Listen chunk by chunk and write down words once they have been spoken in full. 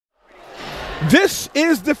This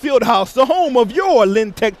is the Field House, the home of your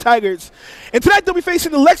Lynn Tech Tigers. And tonight they'll be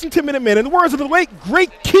facing the Lexington Minutemen. In the words of the late,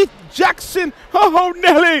 great Keith Jackson, oh,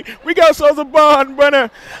 Nelly, we got ourselves a barn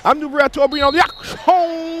burner. I'm New Brato bringing on the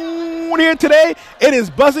home here today. It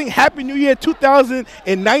is buzzing. Happy New Year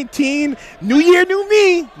 2019. New Year, new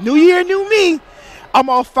me. New Year, new me. I'm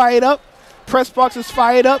all fired up. Press box is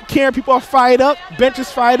fired up. Camera people are fired up. Bench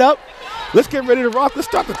is fired up. Let's get ready to rock. Let's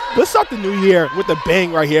start the new year with a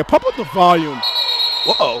bang right here. Pump up the volume.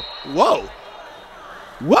 Whoa, whoa,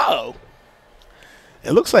 whoa.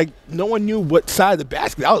 It looks like no one knew what side of the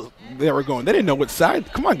basket they were going. They didn't know what side.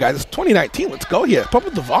 Come on, guys. It's 2019. Let's go here. Pump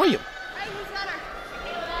up the volume.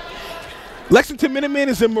 Lexington Minutemen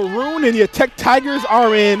is in maroon, and your Tech Tigers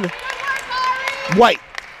are in white.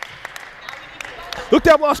 Look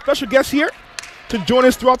to have a lot of special guests here to join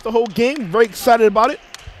us throughout the whole game. Very excited about it.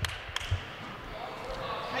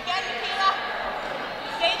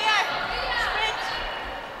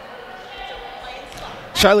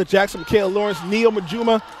 Shyla Jackson, Michaela Lawrence, Neo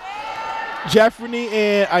Majuma, Jaffrey,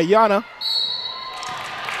 and Ayana.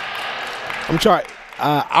 I'm sorry,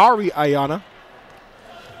 Ari Ayana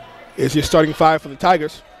is your starting five for the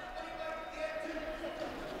Tigers.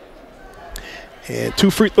 And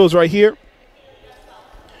 2 free throws right here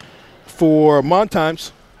for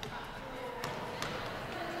Montimes.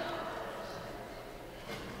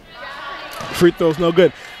 Free throws no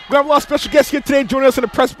good. We have a lot of special guests here today joining us in the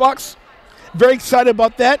press box. Very excited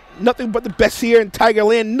about that. Nothing but the best here in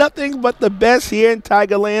Tigerland. Nothing but the best here in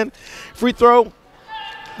Tigerland. Free throw,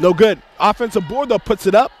 no good. Offensive board, though, puts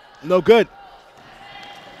it up. No good.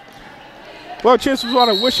 Well, Chance, we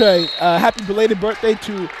want to wish a happy belated birthday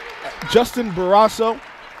to Justin Barrasso,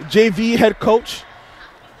 JV head coach.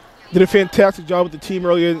 Did a fantastic job with the team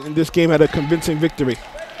earlier in this game, had a convincing victory.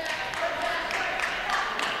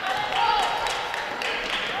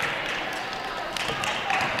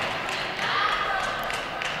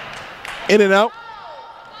 In and out.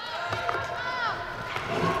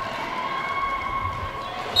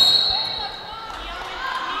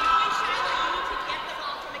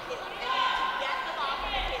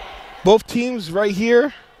 Both teams right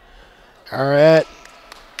here are at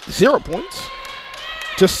 0 points.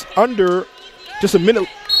 Just a minute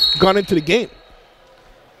gone into the game.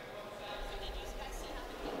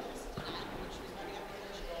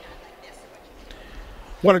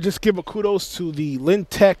 Want to just give a kudos to the Lynn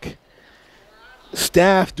Tech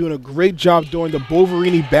staff doing a great job during the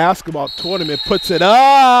Boverini basketball tournament. Puts it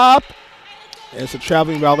up. And it's a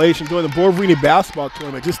traveling violation during the Boverini basketball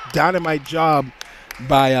tournament. Just dynamite job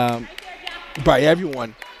by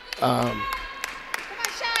everyone.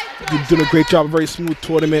 Doing a great job, a very smooth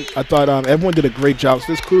tournament. I thought everyone did a great job.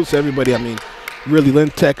 So this kudos to everybody. I mean, really, Lynn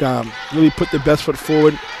Tech really put their best foot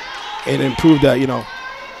forward and improved that,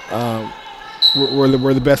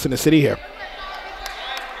 we're the best in the city here.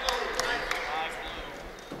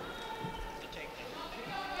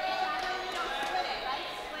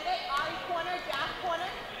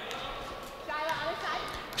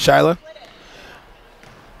 Shyla.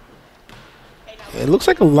 It looks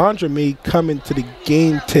like Alondra may come into the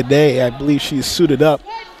game today. I believe she's suited up.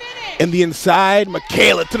 And the inside,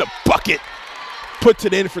 Michaela to the bucket. Puts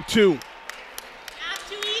it in for 2.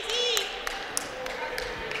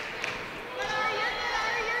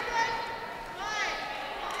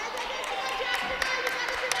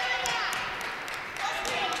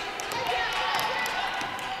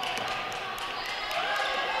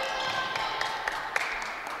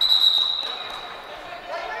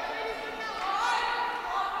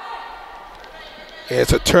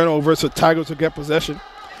 It's a turnover, so Tigers will get possession.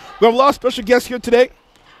 We have a lot of special guests here today.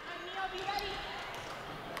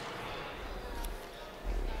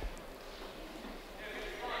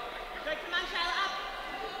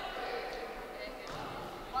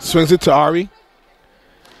 Swings it to Ari.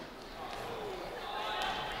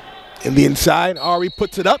 In the inside, Ari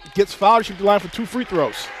puts it up, gets fouled, shoots the line for 2 free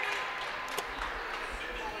throws.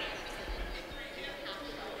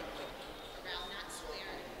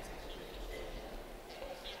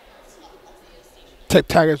 Tech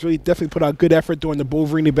Tigers really definitely put out a good effort during the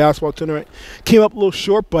Boverini basketball tournament. Came up a little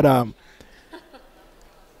short, but I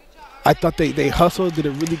thought they hustled, did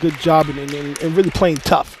a really good job, and really playing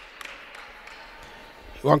tough.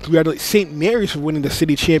 We want to congratulate St. Mary's for winning the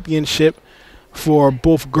city championship for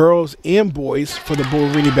both girls and boys for the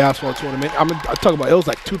Boverini basketball tournament. I'm talking about, it was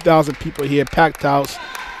like 2,000 people here, packed house.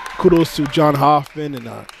 Kudos to John Hoffman and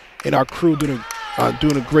our crew doing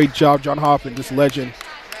a great job. John Hoffman, this legend.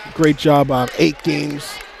 Great job. 8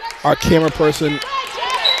 games. Our camera person,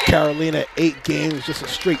 Carolina, 8 games. Just a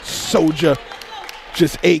straight soldier.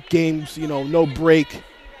 Just 8 games, no break.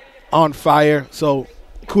 on fire. So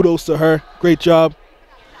kudos to her. Great job.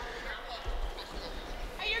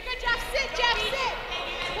 Hey, you're good, Jeff. Sit, Jeff, sit.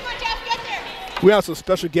 Come on, Jeff, get there. We have some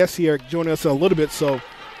special guests here joining us in a little bit, so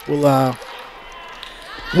we'll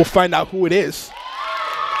find out who it is.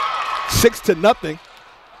 6-0.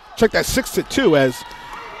 Check that 6-2 as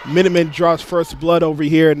Minuteman draws first blood over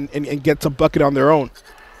here and gets a bucket on their own.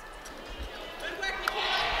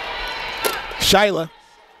 Shyla.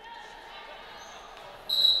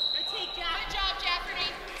 Good job, Jeffrey.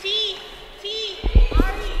 T.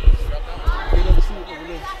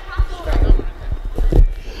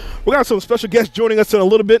 We got some special guests joining us in a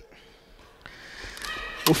little bit.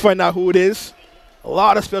 We'll find out who it is. A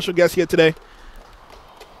lot of special guests here today.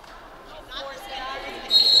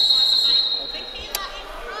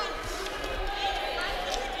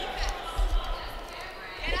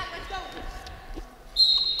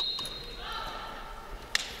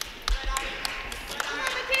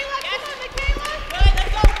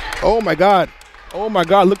 Oh my God. Oh my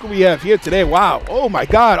God, look what we have here today. Wow. Oh my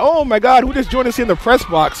God. Oh my God. Who just joined us in the press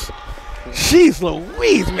box? Jeez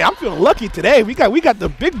Louise, man. I'm feeling lucky today. We got the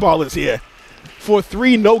big ballers here.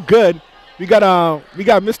 4-3, no good. We got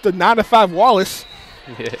Mr. 9-to-5 Wallace.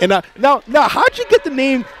 Yeah. And now how'd you get the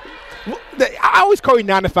name? I always call you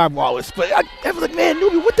 9-to-5 Wallace, but I was like, man,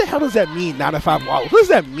 newbie, what the hell does that mean, 9-to-5 Wallace? What does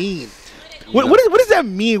that mean? What does that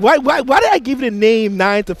mean? Why did I give you the name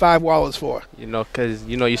 9-to-5 Wallace for? Because,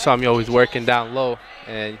 you saw me always working down low,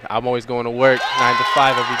 and I'm always going to work 9 to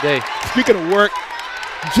 5 every day. Speaking of work,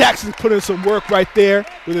 Jackson's putting in some work right there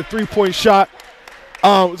with a 3-point shot.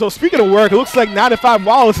 So speaking of work, it looks like 9-to-5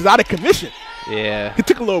 Wallace is out of commission. Yeah. He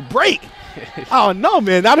took a little break. Oh, no,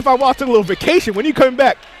 man. 9-to-5 Wallace took a little vacation. When are you coming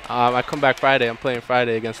back? I come back Friday. I'm playing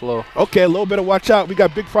Friday against Low. Okay, a little better watch out. We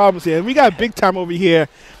got big problems here. And we got big time over here.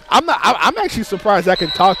 I'm actually surprised I can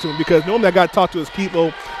talk to him because normally I got to talk to his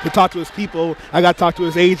people. I got to talk to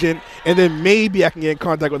his agent, and then maybe I can get in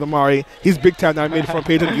contact with Amari. He's big time now. He made the front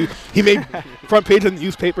page of the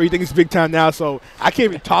newspaper. He thinks he's big time now, so I can't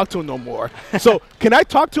even talk to him no more. So can I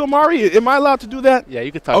talk to Amari? Am I allowed to do that? Yeah,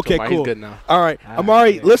 you can talk to Amari. Cool. He's good now. All right,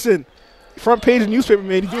 Amari, listen. Front page of the newspaper,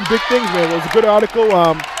 man. He's doing big things, man. It was a good article.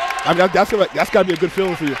 That's got to be a good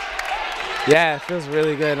feeling for you. Yeah, it feels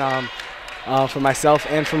really good. For myself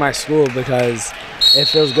and for my school because it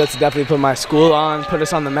feels good to definitely put my school on, put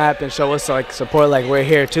us on the map, and show us support we're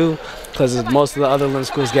here too. Because most of the other Lynn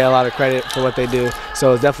schools get a lot of credit for what they do,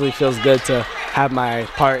 so it definitely feels good to have my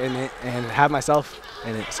part in it and have myself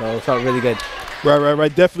in it. So it felt really good.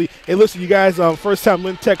 Right, definitely. Hey, listen, you guys. First time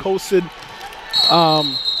Lynn Tech hosted.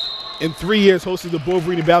 In 3 years, hosted the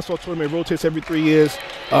Bovrini basketball tournament. It rotates every 3 years.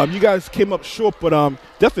 You guys came up short, but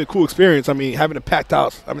definitely a cool experience. I mean, having a packed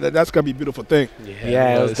house. I mean, that's got to be a beautiful thing.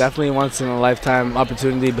 Yeah, it was definitely a once-in-a-lifetime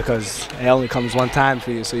opportunity because it only comes one time for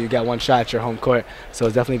you, so you got one shot at your home court. So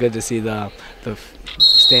it's definitely good to see the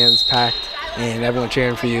stands packed and everyone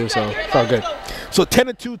cheering for you, so it felt good. So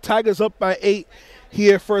 10-2, Tigers up by 8.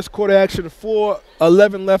 Here, first quarter action,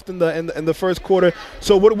 4:11 left in the first quarter.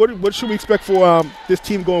 So what should we expect for this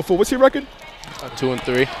team going forward? What's your record?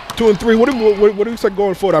 2-3. 2-3. What do you expect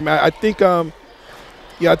going forward? I mean, I think I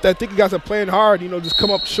think you guys are playing hard. Just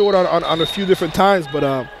come up short on a few different times, but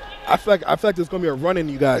I feel like there's gonna be a run in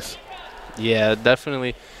you guys. Yeah,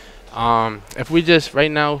 definitely. If we just right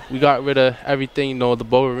now we got rid of everything. The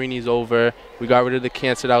Boverini's over. We got rid of the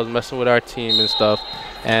cancer that was messing with our team and stuff.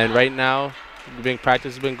 And right now,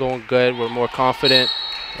 practice has been going good. We're more confident,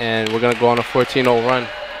 and we're going to go on a 14-0 run.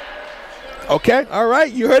 Okay, all right.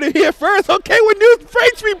 You heard it here first. Okay, when news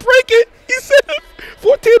breaks, we break it. He said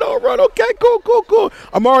 14-0 run. Okay, cool.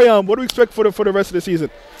 Amari, what do we expect for the rest of the season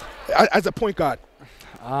as a point guard?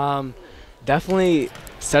 Definitely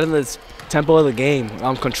setting the tempo of the game.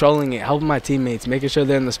 Controlling it, helping my teammates, making sure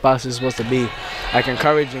they're in the spots they're supposed to be,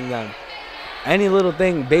 encouraging them. Any little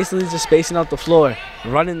thing, basically just spacing out the floor,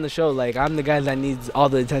 running the show. I'm the guy that needs all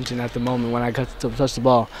the attention at the moment when I got to touch the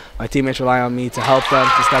ball. My teammates rely on me to help them,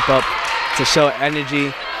 to step up, to show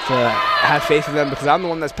energy, to have faith in them because I'm the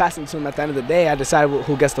one that's passing to them at the end of the day. I decide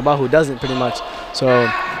who gets the ball, who doesn't, pretty much. So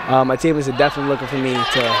my teammates are definitely looking for me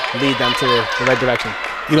to lead them to the right direction.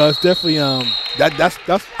 It's definitely that's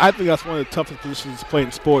I think that's one of the toughest positions to play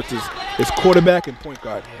in sports is quarterback and point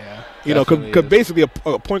guard. Yeah. Because basically a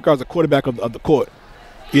point guard is a quarterback of the court.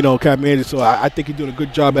 Kind of manage. So I think you're doing a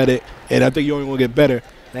good job at it, and I think you're only going to get better.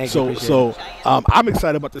 Thank you. So I'm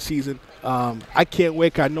excited about the season. I can't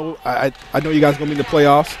wait. I know you guys are going to be in the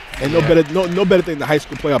playoffs, and no better thing than high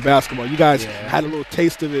school playoff basketball. You guys had a little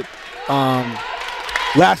taste of it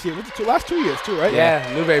last year. Last 2 years too, right?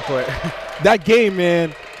 Yeah, Newburyport. That game,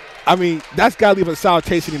 man. I mean, that's got to leave a sour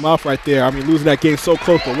taste in your mouth right there. I mean, losing that game so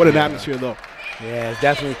close, but what an atmosphere, though. Yeah, it's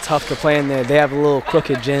definitely tough to play in there. They have a little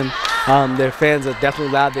crooked gym. Their fans are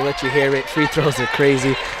definitely loud. They let you hear it. Free throws are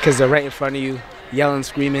crazy because they're right in front of you, yelling,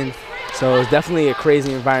 screaming. So it's definitely a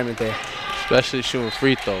crazy environment there. Especially shooting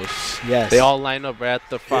free throws. Yes. They all line up right at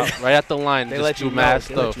the front, right at the line. They just let do you mad know.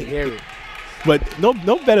 stuff. They let you hear it. But no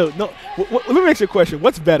better. No. Let me ask you a question.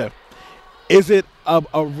 What's better? Is it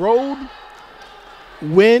a road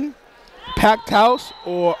win, packed house,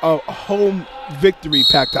 or a home victory,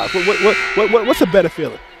 packed house? What's a better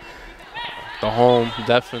feeling? The home,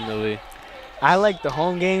 definitely. I like the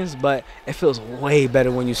home games, but it feels way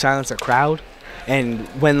better when you silence a crowd. And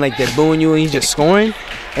when like they're booing you and you're just scoring,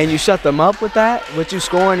 and you shut them up with that, with you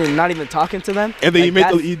scoring and not even talking to them. And then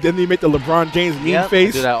like you make the LeBron James mean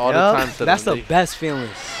face. I do that all the time to That's them. the best feeling.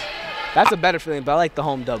 That's a better feeling, but I like the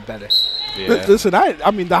home dub better. Yeah. Listen,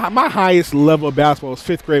 I mean, my highest level of basketball was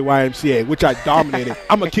 5th grade YMCA, which I dominated.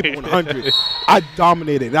 I'm gonna keep it 100. I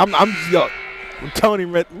dominated. I'm telling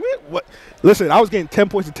him, what? Listen, I was getting 10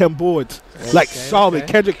 points and 10 boards, like solid.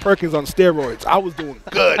 Okay. Kendrick Perkins on steroids. I was doing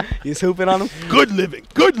good. He's hooping on them. Good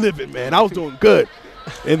living, man. I was doing good.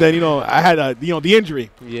 And then I had the injury,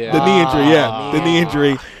 Yeah. the knee injury, the knee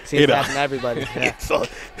injury. Seems to happen to everybody. Yeah. So,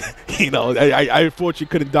 I unfortunately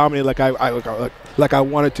couldn't dominate like I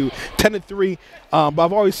wanted to. 10-3, but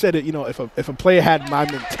I've always said it. If a player had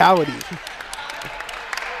my mentality,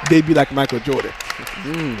 they'd be like Michael Jordan.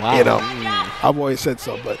 Wow. I've always said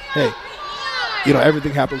so. But hey,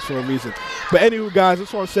 everything happens for a reason. But anyway, guys, I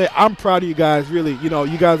just want to say I'm proud of you guys. Really,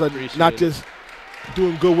 you guys are not just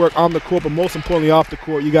doing good work on the court, but most importantly off the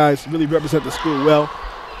court. You guys really represent the school well.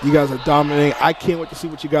 You guys are dominating. I can't wait to see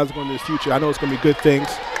what you guys are going to do in the future. I know it's going to be good things.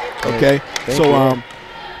 Okay, Thank you.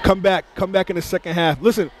 Come back in the second half.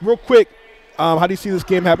 Listen, real quick, how do you see this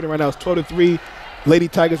game happening right now? It's 12-3. Lady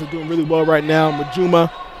Tigers are doing really well right now.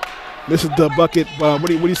 Majuma, this is the bucket. What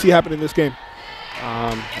do you see happening in this game?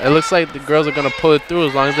 It looks like the girls are gonna pull it through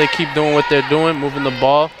as long as they keep doing what they're doing, moving the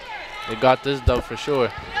ball. They got this dub for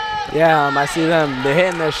sure. Yeah, I see them. They're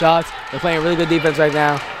hitting their shots. They're playing really good defense right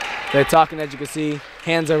now. They're talking, as you can see.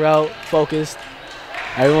 Hands are out, focused.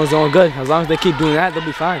 Everyone's doing good. As long as they keep doing that, they'll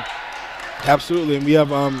be fine. Absolutely, and we have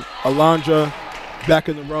Alondra back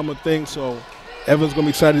in the realm of things, so everyone's going to be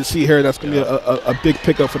excited to see her. That's going to be a big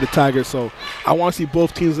pickup for the Tigers. So I want to see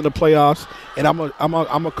both teams in the playoffs, and I'm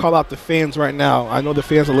gonna call out the fans right now. I know the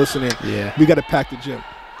fans are listening. Yeah. We got to pack the gym.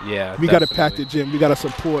 Yeah. We got to pack the gym. We got to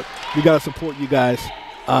support. We got to support you guys.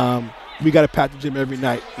 We got to pack the gym every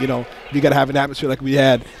night. We got to have an atmosphere like we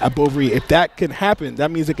had at Bovary. If that can happen,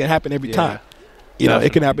 that means it can happen every time.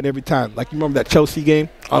 It can happen every time. Like, you remember that Chelsea game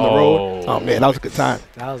on the road? Oh, man, that was a good time.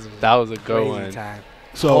 That was a good one. Time.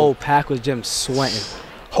 So the whole pack was gym sweating.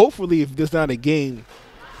 Hopefully, if there's not a game,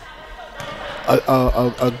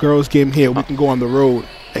 a girls' game here, we can go on the road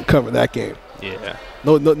and cover that game. Yeah.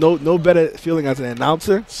 No better feeling as an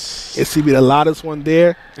announcer is to be the loudest one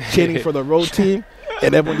there, chanting for the road team,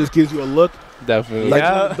 and everyone just gives you a look. Definitely.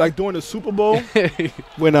 Like during the Super Bowl,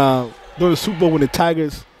 when the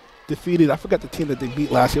Tigers defeated, I forgot the team that they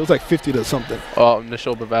beat last year. It was like 50 to something. Oh,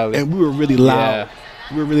 Neshoba Valley. And we were really loud. Yeah.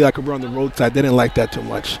 We were really like we're on the roadside. They didn't like that too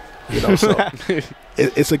much. So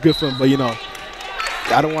it's a good film, but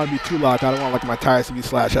I don't want to be too loud. I don't want my tires to be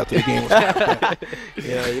slashed after the game.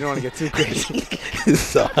 Yeah, you don't want to get too crazy.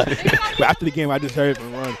 So, but after the game, I just hurry up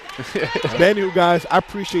and run. But anyway, guys, I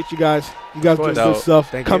appreciate you guys. You guys doing good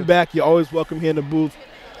stuff. Come back. You're always welcome here in the booth.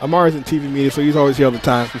 Amari's in TV media, so he's always here all the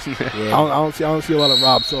time. Yeah. I don't see a lot of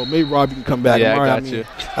Rob, so maybe Rob you can come back. Yeah, Amari, I got you.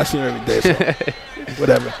 I see him every day, so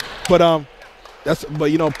whatever. But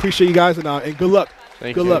appreciate you guys and good luck.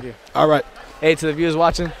 Thank good you. luck. All right. Hey, to the viewers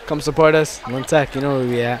watching, come support us. Lynn Tech, you know where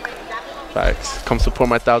we at. Facts. Come support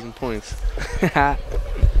my 1,000 points.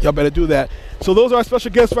 Y'all better do that. So those are our special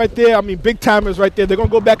guests right there. I mean, big timers right there. They're going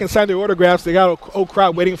to go back and sign their autographs. They got a whole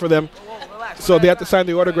crowd waiting for them. So they have to sign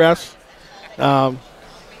the autographs.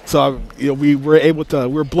 We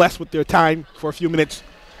were blessed with their time for a few minutes.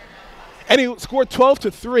 Anyway, scored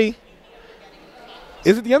 12-3.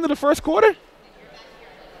 Is it the end of the first quarter?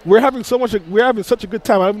 We're having such a good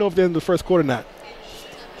time. I don't even know if they're in the first quarter or not.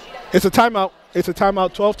 It's a timeout.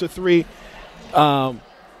 12-3.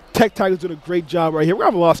 Tech Tigers doing a great job right here. We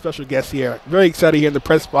have a lot of special guests here. Very excited here in the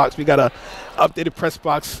press box. We got a updated press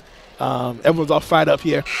box. Everyone's all fired up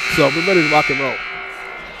here. So we're ready to rock and roll.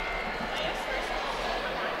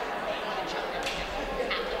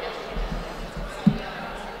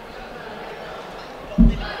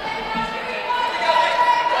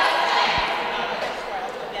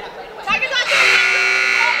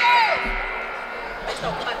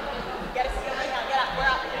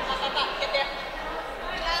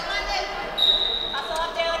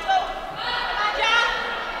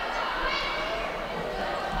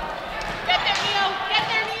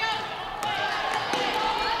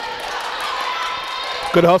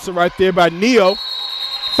 Good hustle right there by Neo.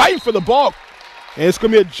 Fighting for the ball. And it's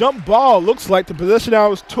going to be a jump ball. Looks like the possession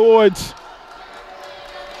now is towards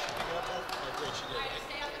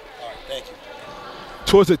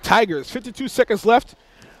the Tigers. 52 seconds left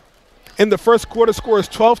in the first quarter. Score is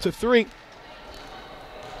 12-3.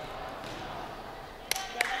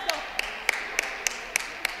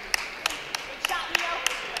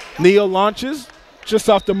 Neo launches just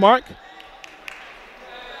off the mark.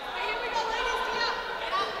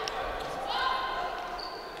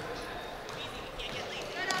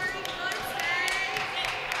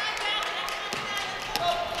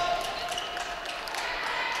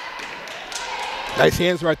 Nice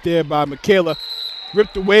hands right there by Michaela.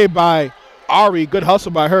 Ripped away by Ari. Good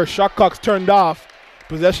hustle by her. Shot clock's turned off.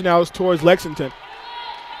 Possession now is towards Lexington.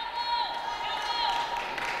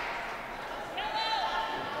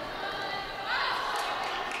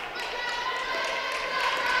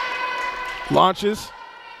 Launches.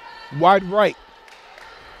 Wide right.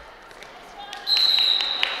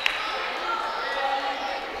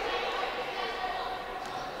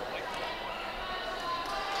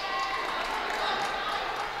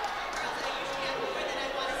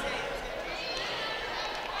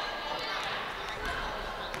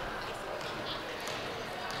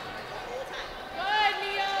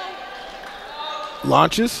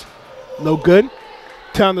 Launches, no good.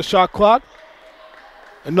 10 on the shot clock.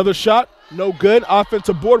 Another shot, no good.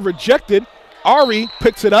 Offensive board rejected. Ari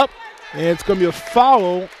picks it up, and it's going to be a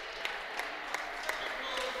foul.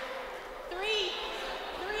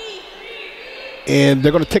 And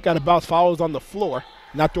they're going to take out of bounds. Fouls on the floor,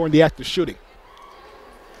 not during the act of shooting.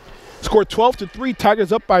 Score 12-3.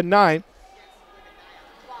 Tigers up by 9.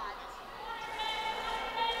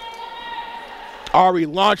 Ari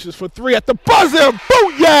launches for 3 at the buzzer.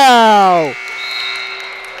 Booyah!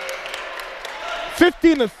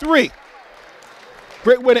 15-3.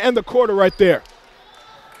 Great way to end the quarter right there.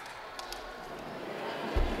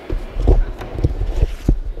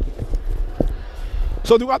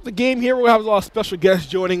 So throughout the game here, we'll have a lot of special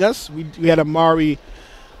guests joining us. We had Amari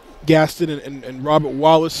Gaston and Robert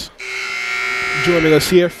Wallace joining us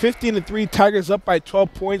here. 15-3. Tigers up by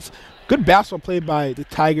 12 points. Good basketball play by the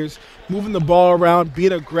Tigers, moving the ball around,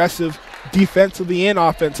 being aggressive defensively and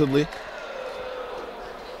offensively.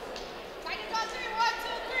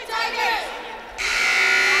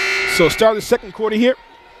 So start the second quarter here.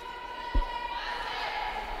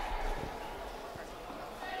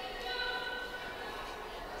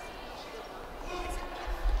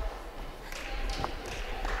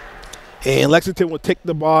 And Lexington will take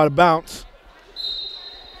the ball out of bounds.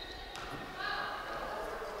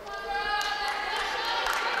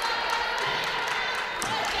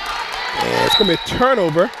 And it's going to be a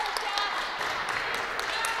turnover.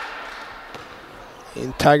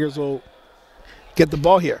 And Tigers will get the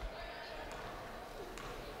ball here.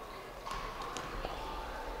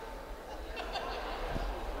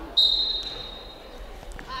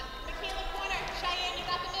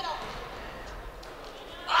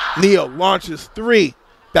 Neo launches 3.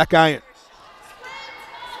 Back iron.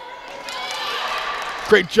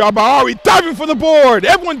 Great job by Ari. Diving for the board.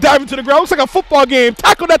 Everyone diving to the ground. Looks like a football game.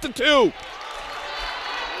 Tackled at the 2.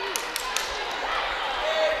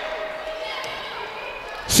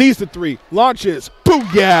 Sees the 3. Launches.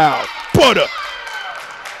 Booyah. Butter.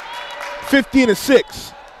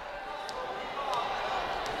 15-6.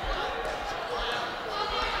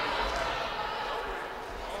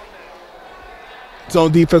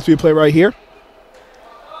 Zone defense we play right here.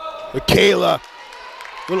 Michaela,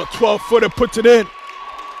 little 12-footer, puts it in.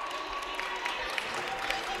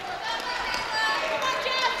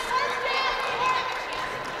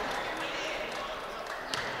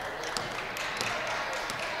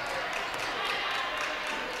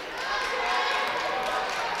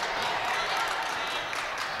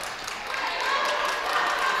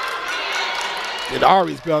 And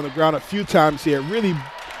Ari's been on the ground a few times here. Really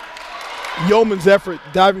yeoman's effort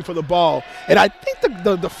diving for the ball. And I think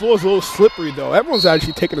the floor is a little slippery, though. Everyone's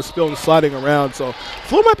actually taking a spill and sliding around, so the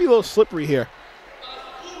floor might be a little slippery here.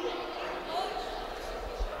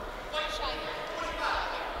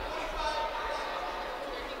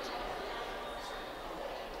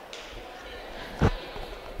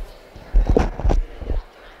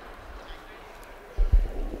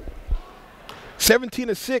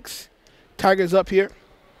 (17-6). Tigers up here.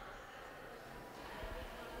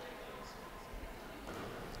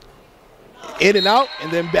 In and out,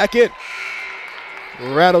 and then back in.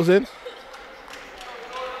 Rattles in.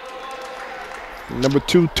 Number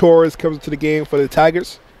 2, Torres, comes into the game for the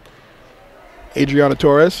Tigers. Adriana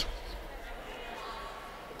Torres.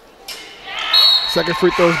 Second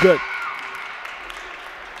free throw is good.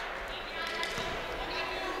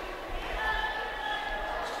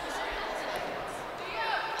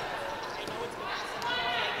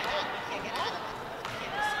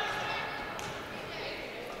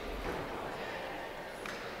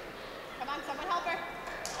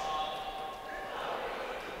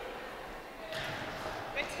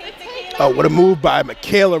 Oh, what a move by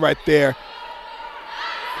Michaela right there.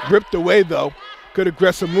 Ripped away, though. Good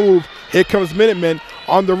aggressive move. Here comes Minuteman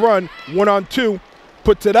on the run. 1-on-2.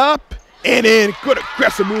 Puts it up and in. Good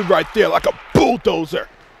aggressive move right there, like a bulldozer.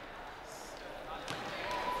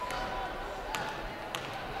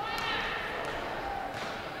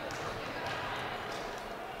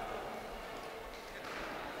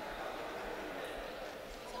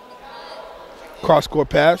 Cross-court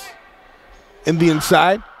pass. In the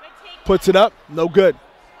inside. Puts it up. No good.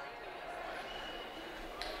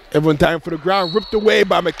 Everyone diving for the ground. Ripped away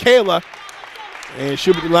by Michaela. And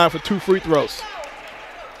she'll be the line for 2 free throws.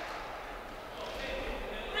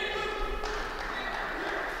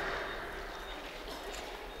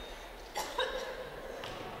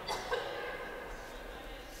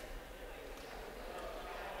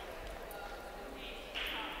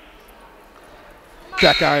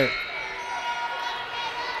 Back iron.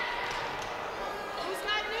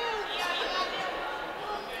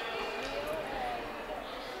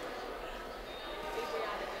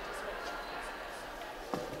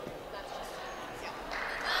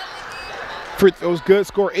 Free throws good.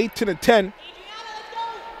 Score 18-10.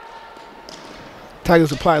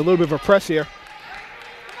 Tigers apply a little bit of a press here.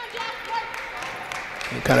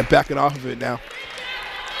 And kind of backing off of it now.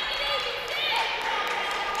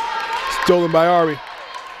 Stolen by Ari.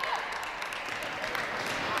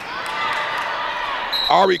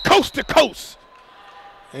 Ari coast to coast.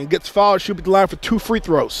 And gets fouled. She'll be the line for 2 free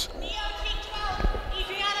throws.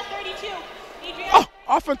 Oh,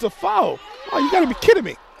 offensive foul. Oh, you got to be kidding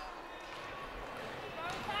me.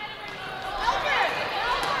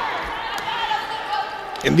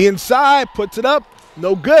 In the inside, puts it up.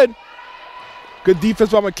 No good. Good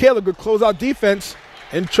defense by Michaela. Good closeout defense.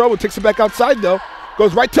 In trouble. Takes it back outside, though.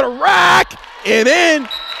 Goes right to the rack. And in.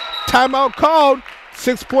 Timeout called.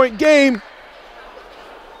 6-point game.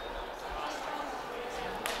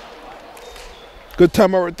 Good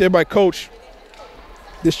timeout right there by Coach.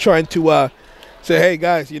 Just trying to say, hey,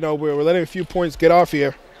 guys, you know, we're letting a few points get off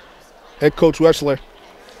here. Head Coach Wechsler.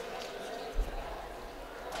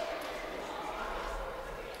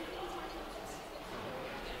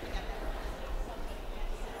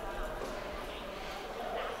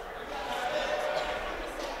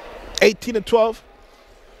 (18-12).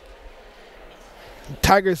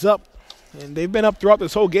 Tigers up, and they've been up throughout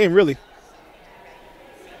this whole game, really.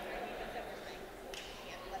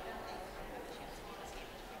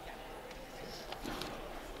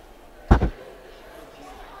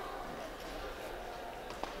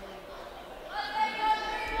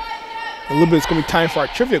 A little bit, it's going to be time for our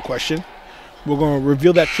trivia question. We're going to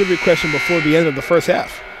reveal that trivia question before the end of the first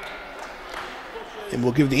half. And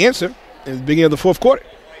we'll give the answer in the beginning of the fourth quarter.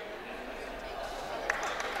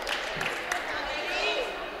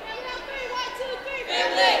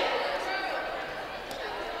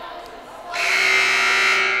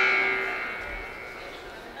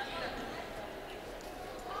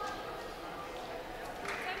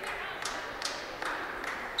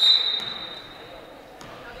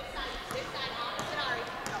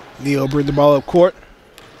 Neal brings the ball up court.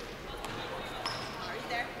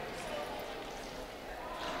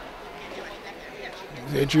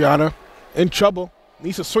 Adriana in trouble.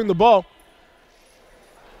 Needs to swing the ball.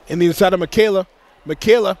 In the inside of Michaela.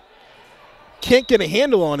 Michaela can't get a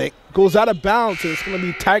handle on it. Goes out of bounds, and it's going to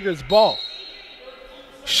be Tigers' ball.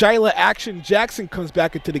 Shyla Action Jackson comes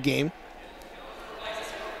back into the game,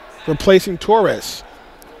 replacing Torres.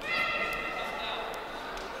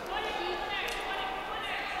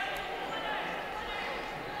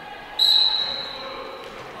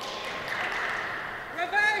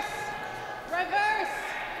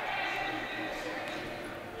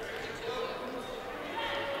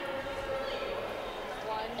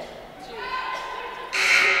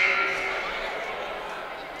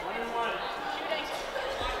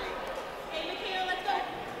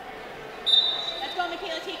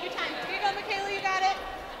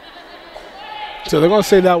 So they're going to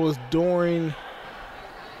say that was during.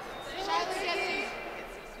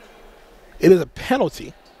 It is a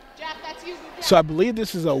penalty. So I believe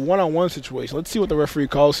this is a one-on-one situation. Let's see what the referee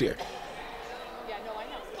calls here.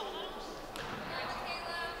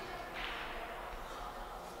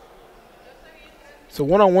 So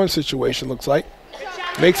one-on-one situation looks like.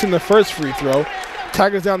 Makes him the first free throw.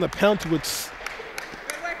 Tigers down the penalty with.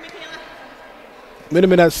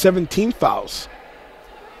 Minuteman has 17 fouls.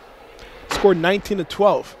 Scored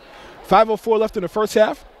 19-12. 5:04 left in the first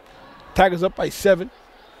half. Tigers up by 7.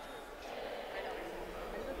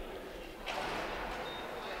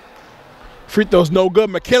 Free throw's no good.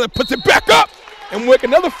 Michaela puts it back up and make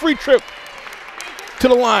another free trip to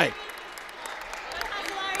the line.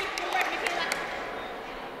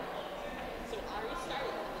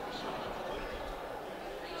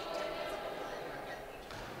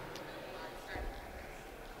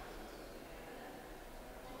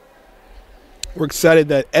 We're excited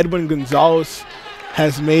that Edwin Gonzalez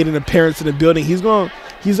has made an appearance in the building.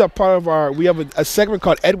 He's a part of our, we have a segment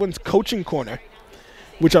called Edwin's Coaching Corner,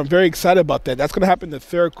 which I'm very excited about that. That's going to happen in the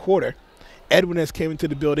third quarter. Edwin has came into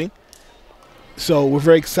the building. So we're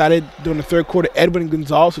very excited during the third quarter. Edwin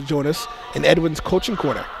Gonzalez will join us in Edwin's Coaching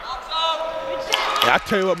Corner. And I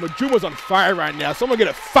tell you what, Majuma's on fire right now. Someone get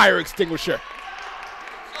a fire extinguisher,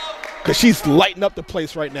 because she's lighting up the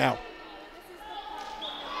place right now.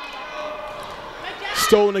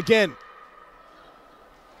 Stolen again.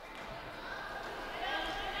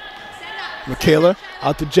 Michaela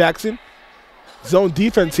out to Jackson. Zone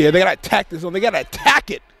defense here. They got to attack this zone. They got to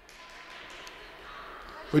attack it.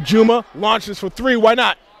 Majuma launches for three. Why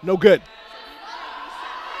not? No good.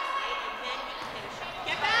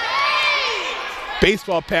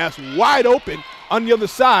 Baseball pass wide open on the other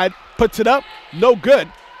side. Puts it up. No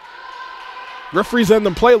good. Referees letting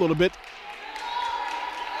them play a little bit.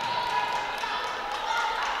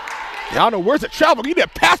 I don't know, where's the travel? You need a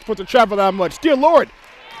passport to travel that much. Dear Lord.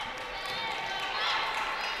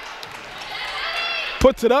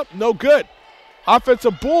 Puts it up, no good.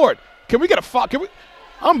 Offensive board. Can we get a foul? Can we?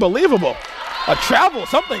 Unbelievable. A travel,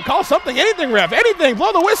 something, call something, anything, ref, anything,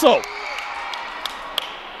 blow the whistle.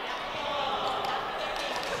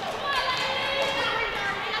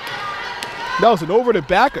 That was an over the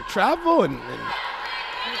back, a travel, and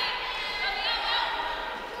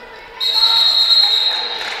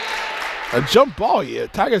a jump ball here.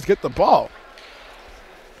 Tigers get the ball.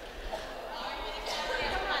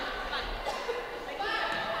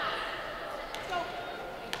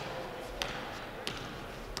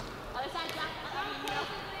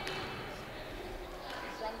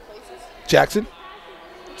 Jackson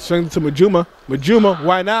swings to Majuma. Majuma,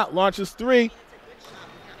 why not? Launches three.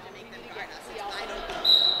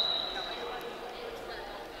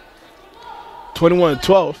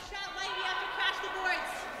 (21-12).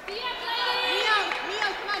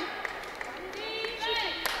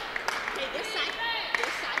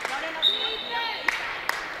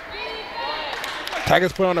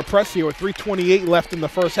 Tigers put on a press here with 3:28 left in the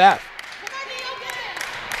first half.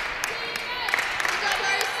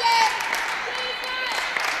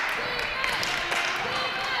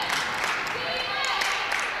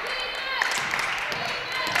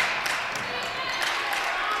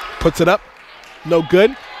 Puts it up. No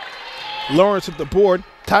good. Lawrence at the board.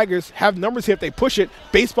 Tigers have numbers here if they push it.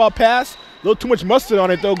 Baseball pass. A little too much mustard on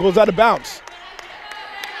it, though. Goes out of bounds.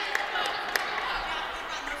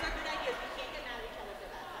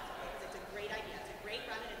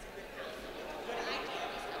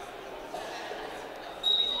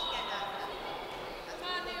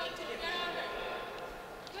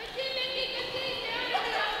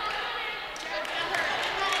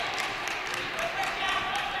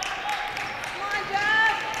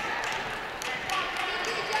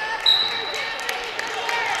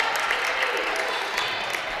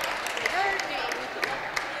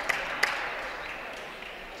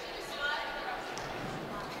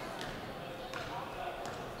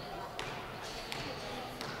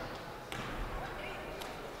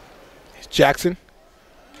 Jackson.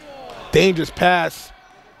 Dangerous pass.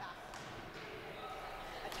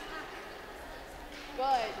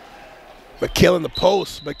 Michaela in the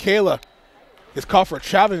post. Michaela is called for a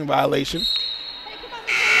traveling violation.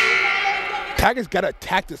 Tigers got to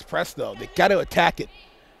attack this press, though. They got to attack it.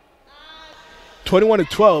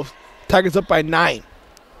 21-12. Tigers up by 9.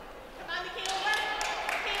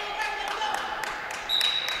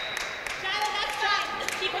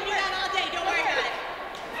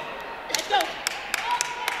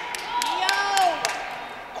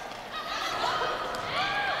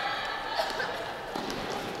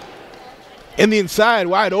 In the inside,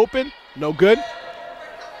 wide open, no good.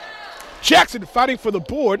 Jackson fighting for the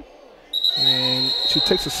board, and she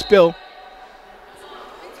takes a spill.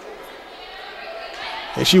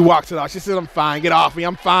 And she walks it off. She says, I'm fine, get off me,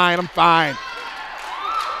 I'm fine, I'm fine.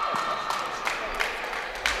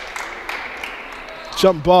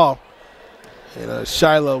 Jump ball, and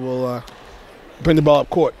Shiloh will bring the ball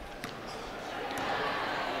up court.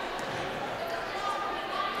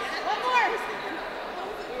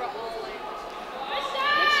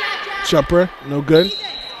 Jumper, no good.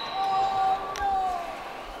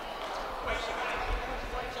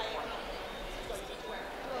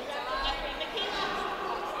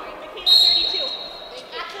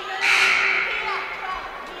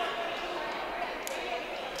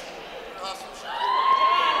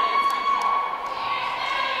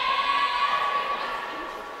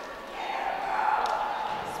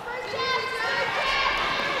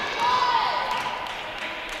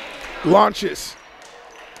 Launches.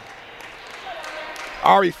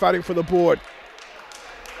 Ari fighting for the board.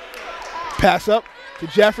 Pass up to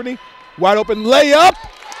Jeffrey. Wide open layup.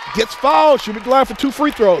 Gets fouled. Should be line for 2 free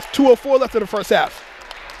throws. 2:04 left in the first half.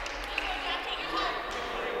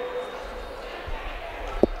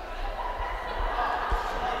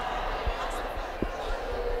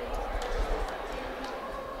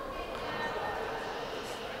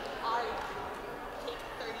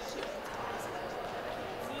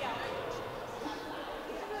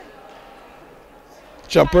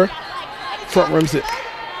 Jumper. Front rims it.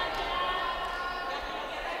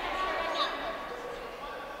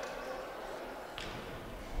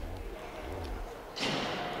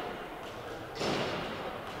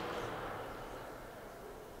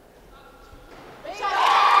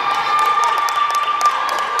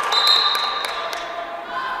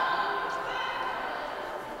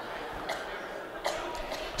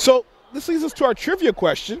 So this leads us to our trivia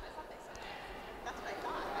question,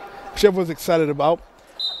 which everyone's excited about.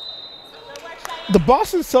 The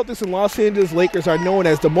Boston Celtics and Los Angeles Lakers are known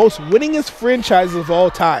as the most winningest franchises of all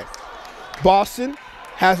time. Boston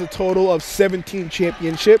has a total of 17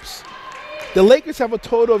 championships. The Lakers have a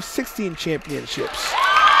total of 16 championships.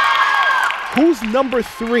 Who's number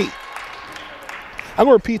 3? I'm going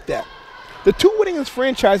to repeat that. The 2 winningest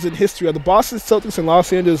franchises in history are the Boston Celtics and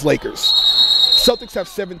Los Angeles Lakers. Celtics have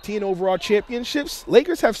 17 overall championships.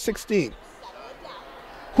 Lakers have 16.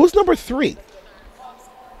 Who's number 3?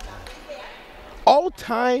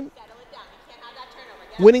 All-time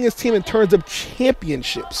winningest team in terms of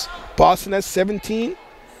championships. Boston has 17.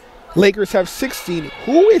 Lakers have 16.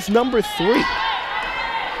 Who is number 3?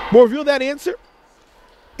 We'll reveal that answer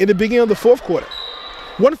in the beginning of the fourth quarter.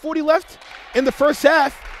 1:40 left in the first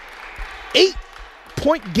half.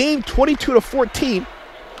 8-point game, 22-14.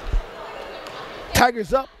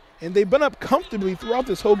 Tigers up, and they've been up comfortably throughout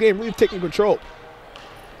this whole game, really taking control.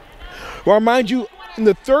 Well, I remind you, in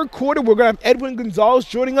the third quarter, we're going to have Edwin Gonzalez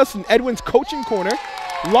joining us in Edwin's coaching corner.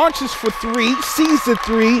 Launches for 3, sees the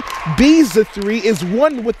 3, B's the 3, is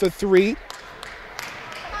 1 with the 3. Or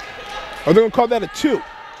they're going to call that a 2.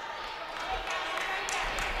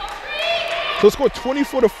 So score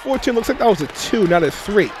 24-14. Looks like that was a 2, not a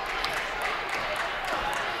 3.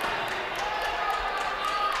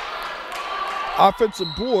 Offensive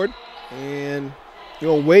board, and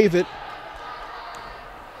you'll wave it.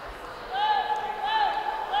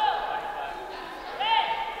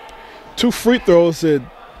 Two free throws, and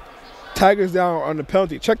Tigers down on the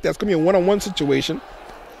penalty. Check that. It's going to be a one-on-one situation.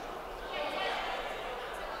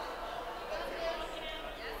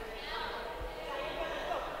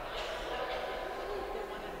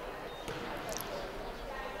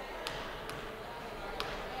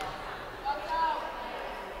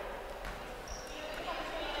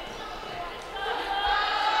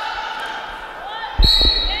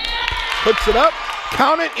 Puts it up,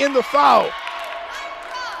 count it in the foul.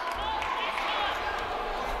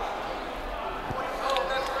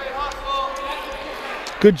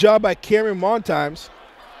 Good job by Cameron Montimes.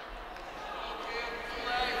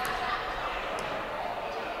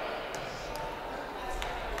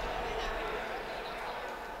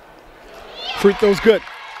 Free throw's good.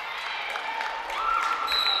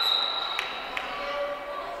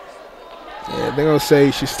 Yeah, they're going to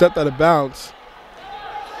say she stepped out of bounds.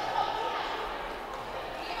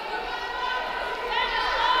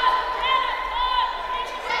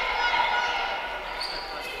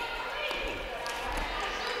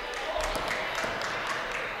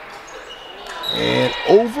 And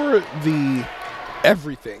over the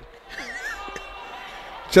everything.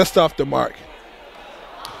 Just off the mark.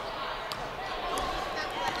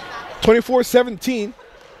 24-17.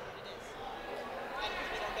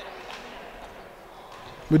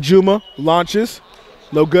 Majuma launches.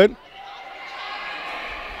 No good.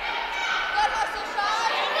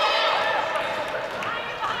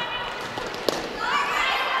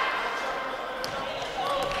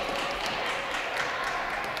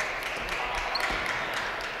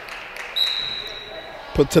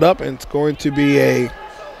 Puts it up, and it's going to be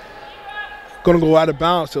going to go out of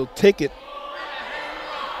bounds. He'll take it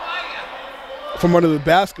from under the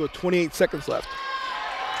basket with 28 seconds left.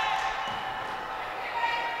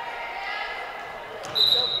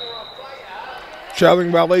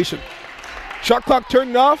 Traveling violation. Shot clock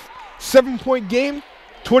turned off. 7-point game.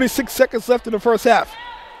 26 seconds left in the first half.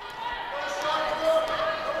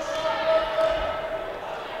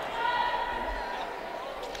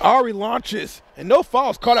 Ari launches, and no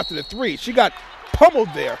fouls caught after the 3. She got pummeled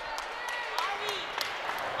there.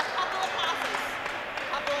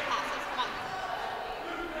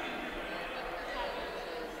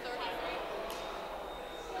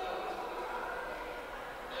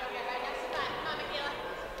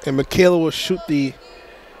 And Michaela will shoot the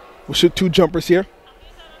We'll shoot 2 jumpers here.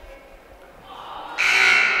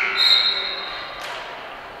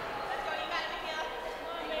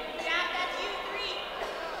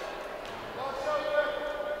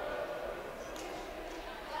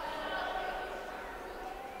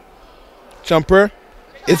 Jumper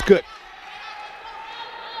is good.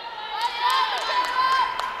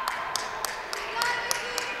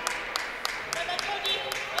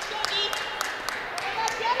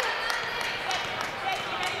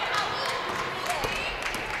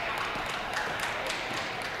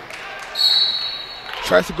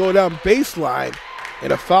 Tries to go down baseline,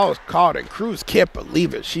 and a foul is called, and Cruz can't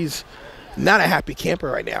believe it. She's not a happy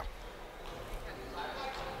camper right now.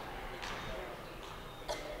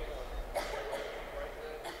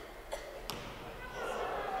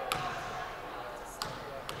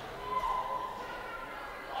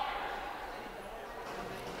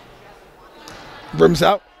 Rims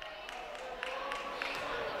out.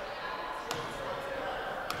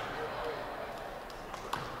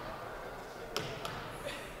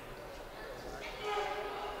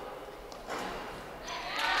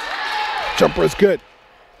 Jumper is good.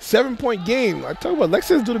 7-point game. I tell you what,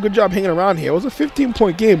 Lexington's doing a good job hanging around here. It was a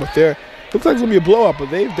 15-point game, but there looks like it's gonna be a blowout. But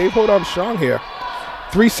they hold on strong here.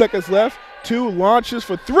 3 seconds left. 2 launches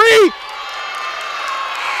for 3.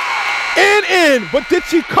 And in. But did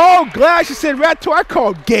she call glass? She said, Rato, I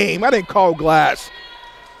called game. I didn't call glass.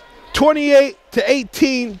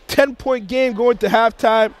 28-18. 10-point game going to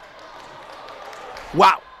halftime.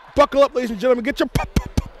 Wow. Buckle up, ladies and gentlemen. Get your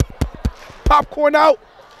popcorn out,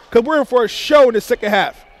 because we're in for a show in the second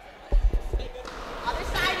half.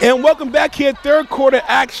 And welcome back here, third quarter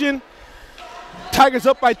action. Tigers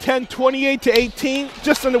up by 10, 28-18.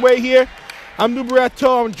 Just on the way here. I'm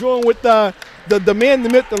Nuberato. I'm joined with the man, the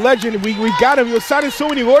myth, the legend. We got him. He was signing so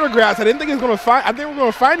many autographs. I didn't think he was going to find. I think we're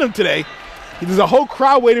going to find him today. There's a whole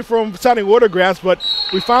crowd waiting for him signing autographs, but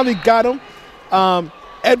we finally got him.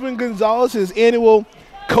 Edwin Gonzalez, his annual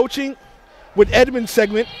coaching with Edwin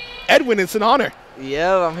segment. Edwin, it's an honor.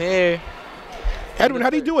 Yeah, I'm here. Edwin, how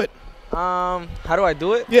do you do it? How do I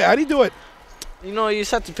do it? Yeah, how do you do it? You know, you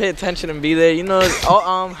just have to pay attention and be there. You know,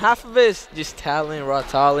 half of it is just talent, raw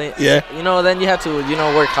talent. Yeah. You know, then you have to,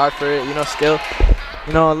 work hard for it. Skill.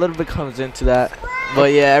 A little bit comes into that.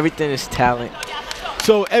 But yeah, everything is talent.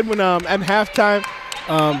 So Edwin, at halftime,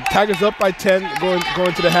 Tigers up by 10,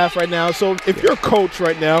 going to the half right now. So if you're a coach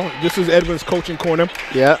right now, this is Edwin's coaching corner.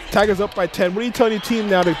 Yeah. Tigers up by 10. What are you telling your team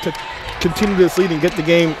now to continue this lead and get the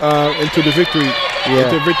game into the victory,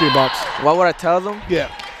 into the victory box? What would I tell them? Yeah.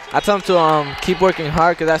 I tell them to keep working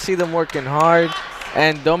hard, because I see them working hard,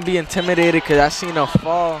 and don't be intimidated, because I seen a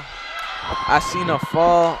fall. I seen a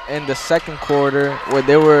fall in the second quarter where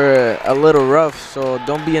they were a little rough, so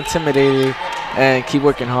don't be intimidated and keep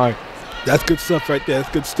working hard. That's good stuff right there.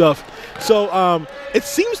 That's good stuff. So it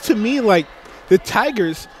seems to me like the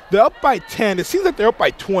Tigers, they're up by 10. It seems like they're up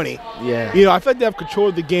by 20. Yeah. I feel like they have control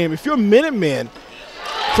of the game. If you're a Minuteman,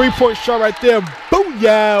 3-point shot right there.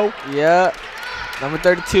 Booyah. Yeah. Number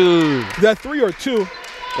 32. Is that 3 or 2?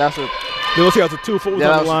 That's what. Let's see, that's a 2. Foot was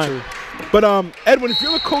on the line. But Edwin, if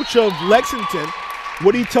you're the coach of Lexington,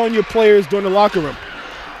 what are you telling your players during the locker room?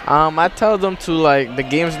 I tell them to, the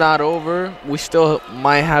game's not over. We still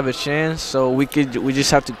might have a chance, so we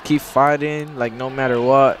just have to keep fighting, no matter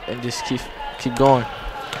what, and just keep going.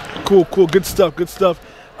 Cool. Good stuff.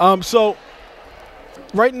 So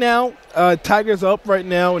right now, Tigers up right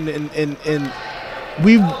now, and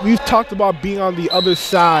we've talked about being on the other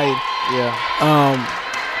side. Yeah.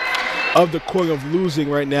 Of the coin of losing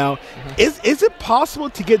right now. Mm-hmm. Is it possible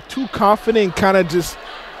to get too confident and kind of just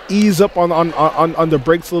ease up on the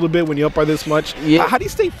brakes a little bit when you're up by this much? Yeah. How do you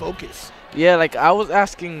stay focused? Yeah, I was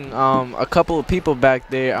asking a couple of people back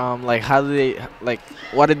there, how do they,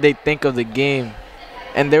 what did they think of the game?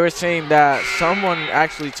 And they were saying that someone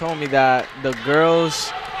actually told me that the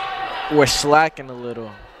girls were slacking a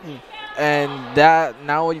little. And that,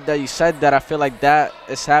 now that you said that, I feel like that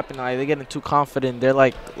is happening. They're getting too confident. They're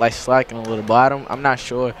like slacking a little, but I'm not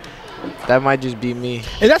sure. That might just be me.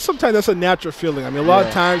 And sometimes that's a natural feeling. A lot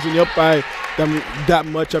of times when you're up by that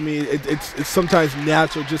much, it's sometimes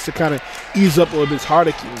natural just to kind of ease up a little bit. It's hard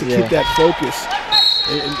to keep that focus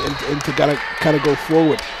and to kind of go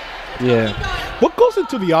forward. Yeah. What goes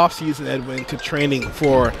into the off season, Edwin, to training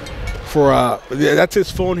for that's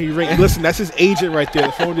his phone he ring. Listen, that's his agent right there.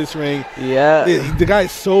 The phone just rang. Yeah. The guy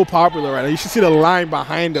is so popular right now. You should see the line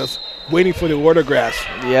behind us waiting for the autographs.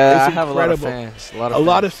 Yeah, it's I have a lot of incredible. fans. A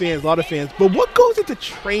lot of fans. But what goes into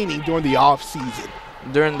training during the off season?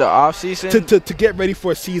 During the off season? To get ready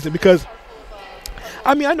for a season, because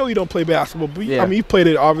I know you don't play basketball, but you played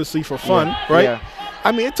it obviously for fun, right?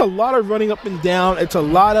 I mean, it's a lot of running up and down. It's a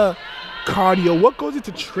lot of cardio. What goes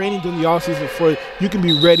into training during the off season for you can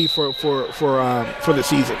be ready for the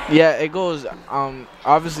season? Yeah, it goes.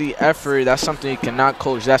 Obviously, effort. That's something you cannot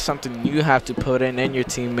coach. That's something you have to put in your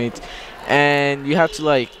teammates, and you have to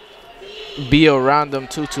like be around them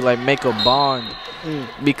too to like make a bond.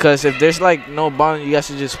 Because if there's like no bond, you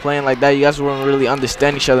guys are just playing like that. You guys won't really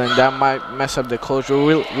understand each other, and that might mess up the culture.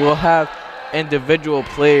 We'll have individual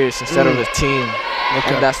players instead of a team.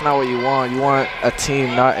 Okay. And that's not what you want. You want a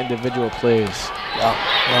team, not individual players. Wow.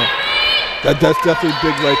 That's definitely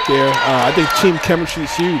big right there. I think team chemistry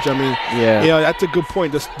is huge. I mean, that's a good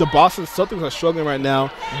point. The Boston Celtics are struggling right now,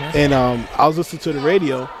 and I was listening to the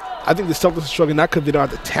radio. I think the Celtics are struggling not because they don't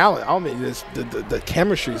have the talent. I mean, the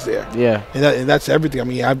chemistry is there. Yeah, and that's everything. I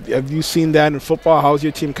mean, have you seen that in football? How's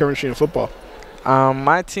your team chemistry in football?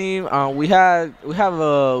 My team, we had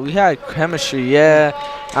chemistry. Yeah,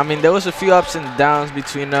 I mean there was a few ups and downs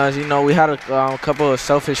between us. You know, we had a couple of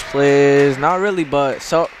selfish plays, not really, but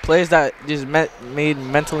plays that just made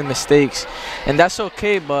mentally mistakes, and that's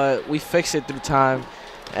okay. But we fixed it through time,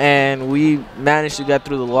 and we managed to get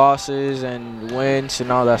through the losses and wins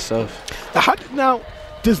and all that stuff. Now,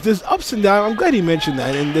 there's ups and downs. I'm glad you mentioned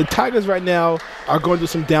that. And the Tigers right now are going through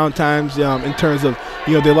some down times in terms of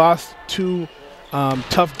they lost 2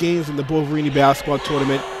 tough games in the Bovrini basketball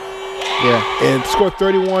tournament. Yeah, and scored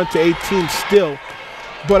 31-18 still.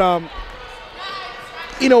 But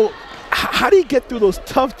how do you get through those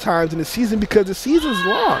tough times in the season? Because the season's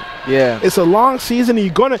long. Yeah, it's a long season, and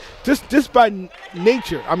you're gonna just by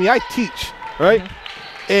nature. I mean, I teach, right?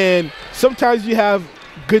 And sometimes you have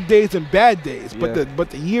good days and bad days, but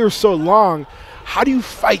the year is so long. How do you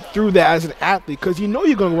fight through that as an athlete? Because you're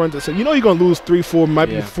going to run this. You're going to lose 3, 4, might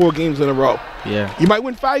be 4 games in a row. Yeah, you might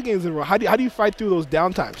win 5 games in a row. How do you fight through those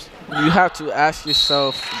down times? You have to ask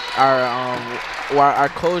yourself. Our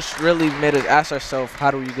coach really made us ask ourselves,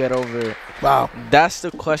 how do we get over it? Wow, that's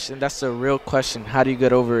the question. That's the real question. How do you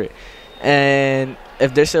get over it? And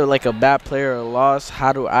if there's a bad player or a loss,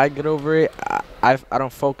 how do I get over it? I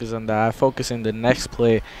don't focus on that. I focus on the next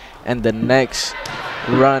play and the next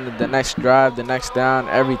run, the next drive, the next down,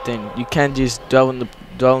 everything. You can't just dwell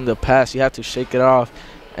in the past. You have to shake it off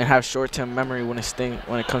and have short-term memory when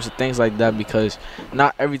it comes to things like that, because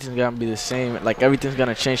not everything's gonna be the same. Like, everything's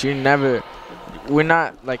gonna change. We're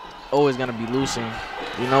not always gonna be losing.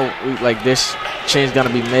 This change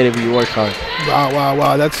gonna be made if you work hard.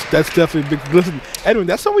 Wow. That's definitely big. Listen, Edwin,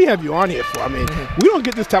 that's what we have you on here for. I mean, we don't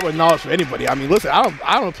get this type of knowledge from anybody. I mean, listen,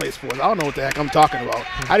 I don't play sports. I don't know what the heck I'm talking about.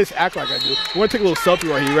 I just act like I do. We want to take a little selfie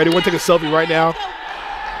right here. Ready? We want to take a selfie right now.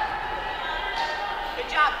 Good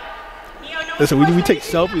job. Listen, we take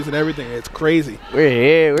selfies and everything. It's crazy. We're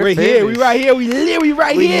here. We're here. We right here. We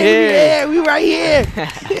right here. We right here.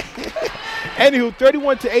 Anywho,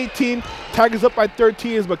 31-18. Tigers up by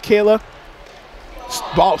 13 is Michaela.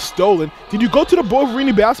 Ball stolen. Did you go to the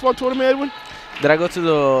Bovrini basketball tournament, Edwin? Did I go to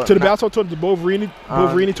the basketball tournament, the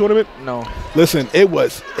Bovrini tournament? No. Listen, it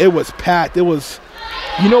was packed. It was,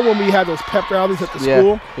 when we had those pep rallies at the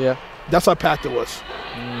school? Yeah. That's how packed it was.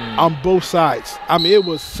 On both sides. I mean, it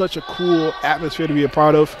was such a cool atmosphere to be a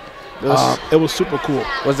part of. It was super cool.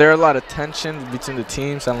 Was there a lot of tension between the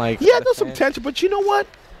teams and Yeah, there's some tension, but you know what?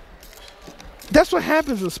 That's what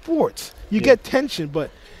happens in sports. You get tension, but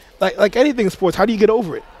like anything in sports, how do you get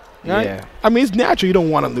over it? Right? Yeah. I mean, it's natural. You don't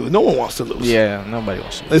want to lose. No one wants to lose. Yeah, nobody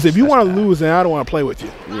wants to lose. Listen, if you want to lose, then I don't want to play with you.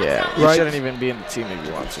 Yeah, right? You shouldn't even be in the team if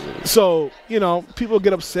you want to lose. So, people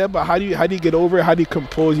get upset, but how do you get over it? How do you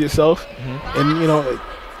compose yourself? And,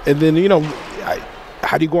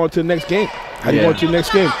 how do you go on to the next game? How do you go on to the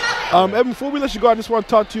next game? Evan, before we let you go, I just want to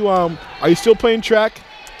talk to you. Are you still playing track?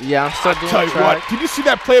 Yeah, I'm still doing track. Did you see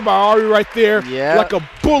that play by Ari right there? Yeah. Like a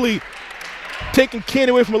bully, taking Candy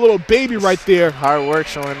away from a little baby right there. Hard work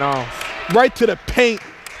showing off. Right to the paint,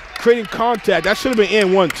 creating contact. That should have been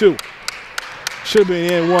and 1 too. Should have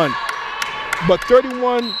been and 1. But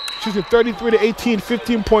 33-18,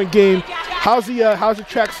 15-point game. How's the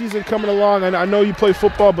track season coming along? And I know you play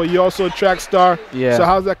football, but you're also a track star. Yeah. So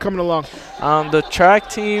how's that coming along? The track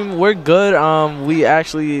team, we're good. We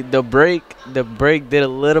actually the break did a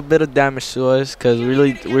little bit of damage to us because we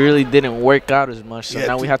really didn't work out as much. So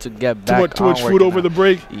now we have to get back. Too much food over the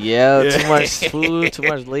break. Yeah, too much food, too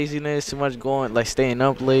much laziness, too much staying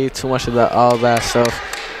up late, too much of all that stuff,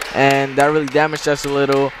 and that really damaged us a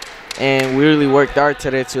little. And we really worked hard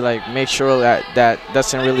today to make sure that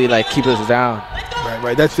doesn't really keep us down.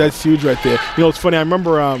 Right. That's huge right there. It's funny. I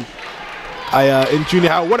remember in junior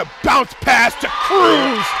high, what a bounce pass to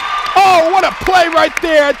Cruz. Oh, what a play right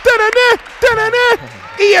there.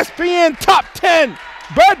 ESPN top 10.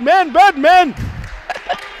 Birdman.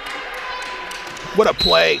 What a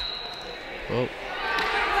play. Oh.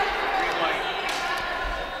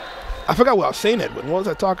 I forgot what I was saying, Edwin. What was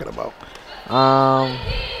I talking about?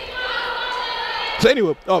 So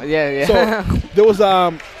anyway, Yeah. So there was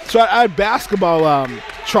so I had basketball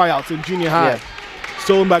tryouts in junior high. Yeah.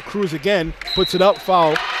 Stolen by Cruz again, puts it up,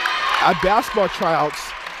 foul. I had basketball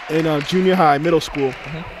tryouts in junior high, middle school,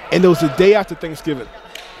 and it was the day after Thanksgiving.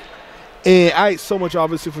 And I ate so much,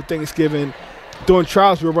 obviously, for Thanksgiving. During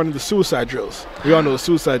trials, we were running the suicide drills. We all know the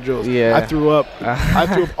suicide drills. Yeah. I threw up. I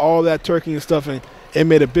threw up all that turkey and stuff, and it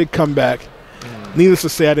made a big comeback. Needless to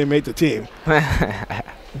say, I didn't make the team.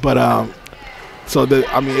 But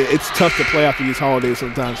it's tough to play after these holidays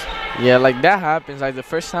sometimes. Yeah, like that happens. Like the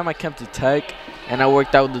first time I came to Tech and I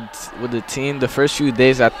worked out with the team, the first few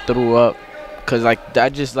days I threw up because like I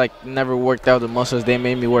just like never worked out the muscles they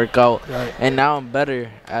made me work out. Right. And now I'm better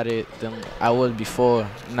at it than I was before.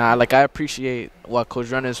 Now, like I appreciate what Coach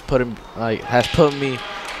Runner has put me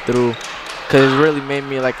through because it really made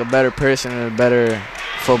me like a better person and a better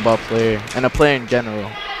football player and a player in general.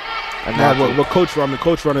 Coach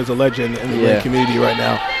Runner is a legend in the Lynn community right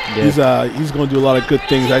now. Yeah. He's going to do a lot of good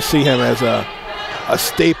things. I see him as a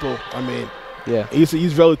staple. I mean, yeah,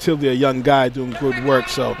 he's relatively a young guy doing good work.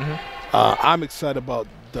 So I'm excited about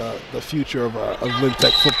the future of Lynn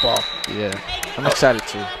Tech football. Yeah, I'm excited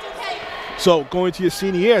too. So going to your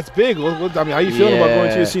senior year, it's big. How are you feeling about going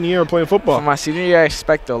to your senior year and playing football? For my senior year, I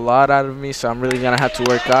expect a lot out of me, so I'm really gonna have to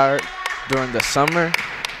work hard during the summer.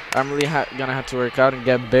 I'm really gonna have to work out and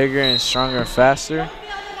get bigger and stronger and faster.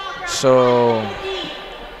 So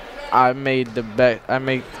I make the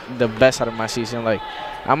best out of my season. Like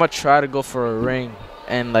I'm gonna try to go for a ring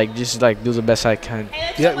and like just like do the best I can.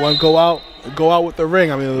 Yeah, you want to go out with the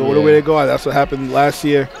ring. I mean, the way they go out. That's what happened last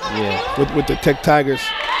year. Yeah. With the Tech Tigers.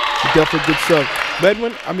 Definitely good stuff.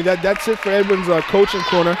 Edwin, I mean that's it for Edwin's coaching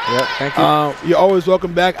corner. Yeah, thank you. You're always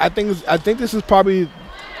welcome back. I think this is probably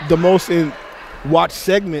the most watched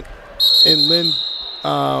segment in Lynn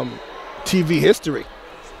TV history.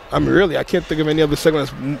 I mean, really, I can't think of any other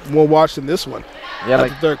segment that's more watched than this one. Yeah,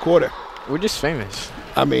 like the third quarter. We're just famous.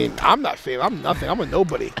 I mean, I'm not famous. I'm nothing. I'm a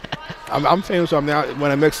nobody. I'm famous when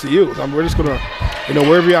I'm next to you. So we're just gonna,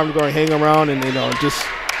 wherever you are, I'm gonna hang around and just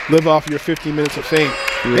live off your 15 minutes of fame.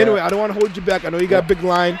 Yeah. Anyway, I don't want to hold you back. I know you got a big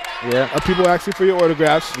line of people asking for your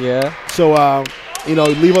autographs. Yeah. So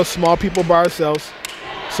leave us small people by ourselves.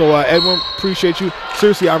 So Edwin, appreciate you.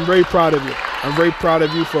 Seriously, I'm very proud of you. I'm very proud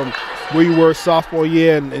of you from where you were sophomore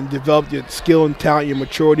year and developed your skill and talent, your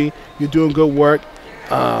maturity. You're doing good work,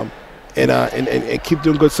 and keep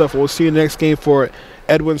doing good stuff. We'll see you in the next game for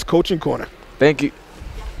Edwin's Coaching Corner. Thank you.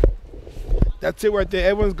 That's it right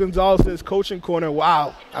there. Edwin Gonzalez's Coaching Corner.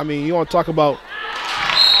 Wow. I mean, you want to talk about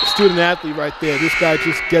student athlete right there. This guy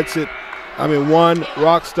just gets it. I mean, one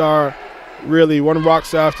rock star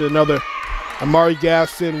after another. Amari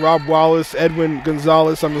Gaston, Rob Wallace, Edwin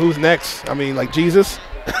Gonzalez. I mean, who's next? I mean, like Jesus?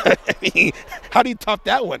 I mean, how do you top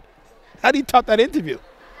that one? How do you top that interview?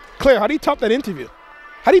 Claire, how do you top that interview?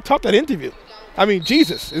 How do you top that interview? I mean,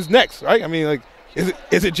 Jesus is next, right? I mean, like,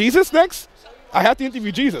 is it Jesus next? I have to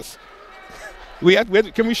interview Jesus.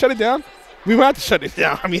 Can we shut it down? We might have to shut it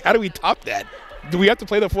down. I mean, how do we top that? Do we have to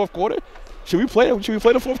play the fourth quarter? Should we play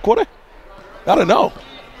the fourth quarter? I don't know.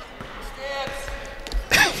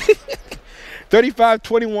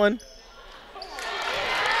 35-21.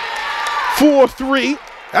 4-3.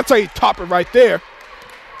 That's how you top it right there.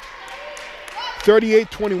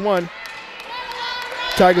 38-21.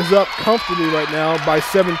 Tigers up comfortably right now by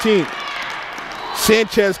 17.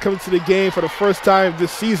 Sanchez comes to the game for the first time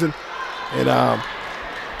this season, and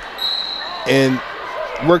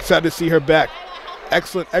we're excited to see her back.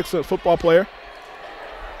 Excellent football player.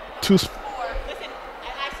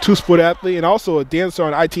 Two-sport athlete, and also a dancer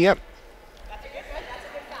on ITM.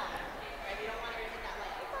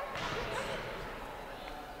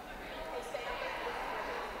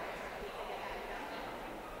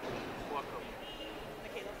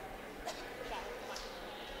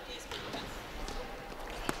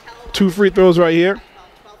 2 free throws right here.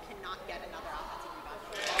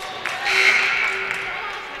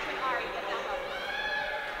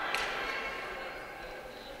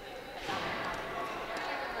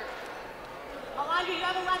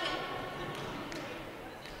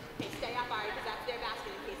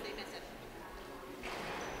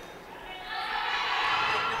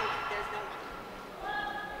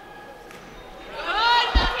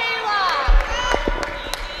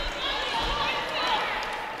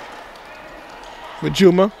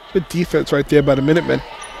 Majuma, good defense right there by the Minutemen.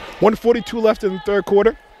 1:42 left in the third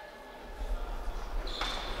quarter.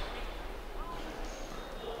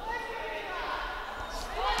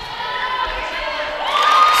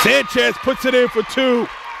 Sanchez puts it in for 2.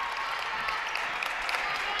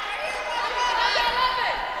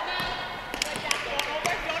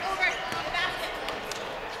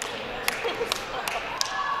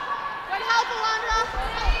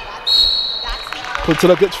 Puts it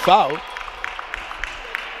up, gets fouled.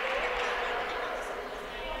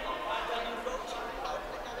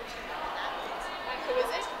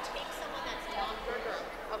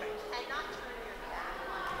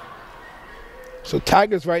 So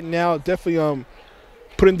Tigers right now definitely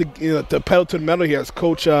putting the pedal to the metal here, as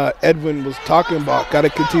Coach Edwin was talking about. Got to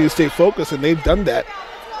continue to stay focused, and they've done that.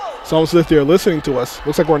 It's almost as if they're listening to us.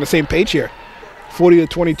 Looks like we're on the same page here.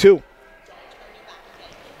 40-22.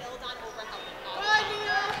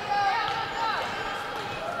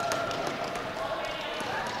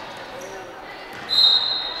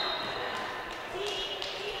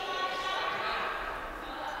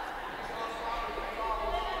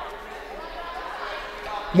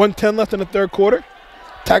 .110 left in the third quarter.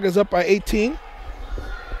 Tigers up by 18.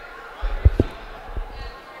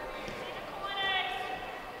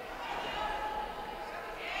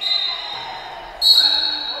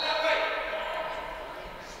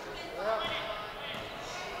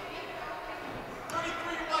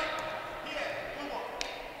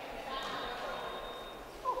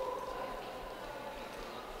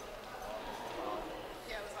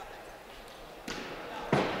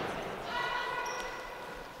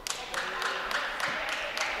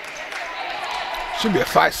 Should be a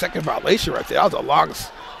 5-second violation right there. That was a long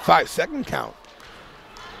 5-second count.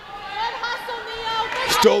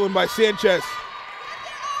 Stolen by Sanchez.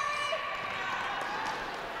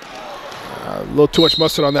 A little too much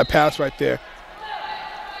mustard on that pass right there.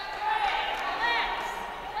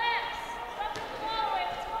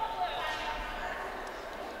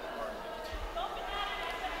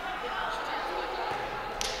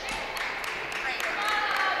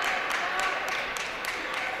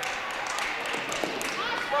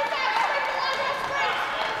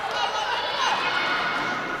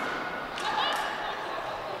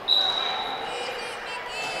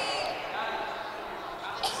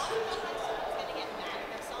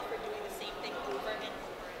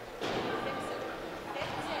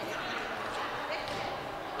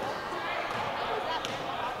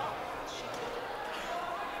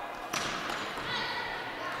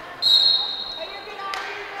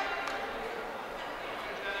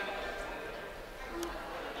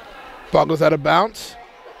 Ball goes out of bounds.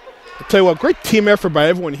 I'll tell you what, great team effort by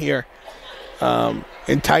everyone here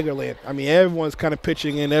in Tigerland. I mean, everyone's kind of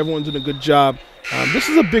pitching in. Everyone's doing a good job. This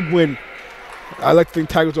is a big win. I like to think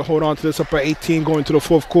Tigers will hold on to this up by 18 going to the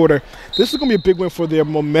fourth quarter. This is going to be a big win for their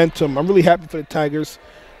momentum. I'm really happy for the Tigers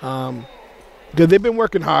because they've been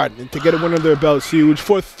working hard, and to get a win under their belt is huge.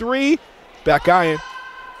 For 3, back iron.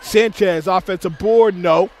 Sanchez, offensive board,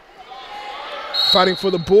 no. Fighting for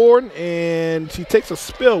the board, and he takes a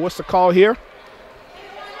spill. What's the call here?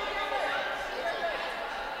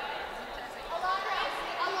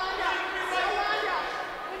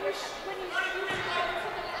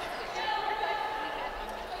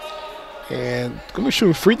 And going to be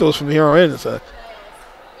shooting free throws from here on in. It's a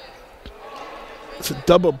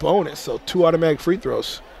double bonus, so 2 automatic free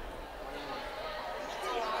throws.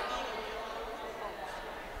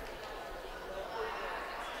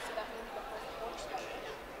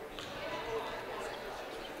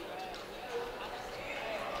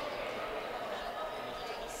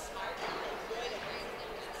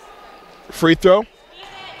 Free throw,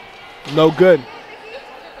 no good.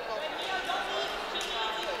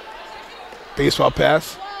 Baseball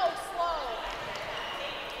pass.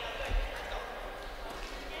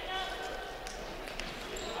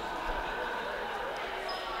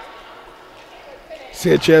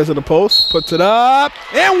 Sanchez in the post, puts it up,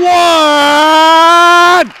 and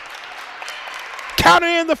 1!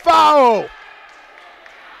 Counting in the foul.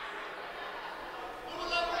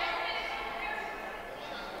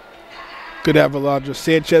 Good to have Alondra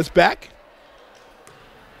Sanchez back.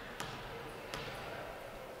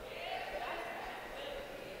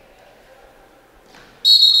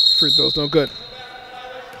 Free throw's no good.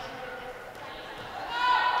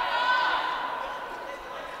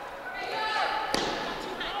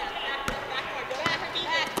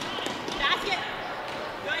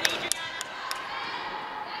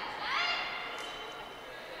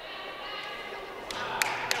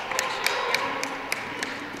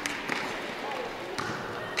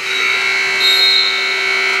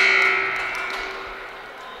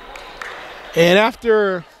 And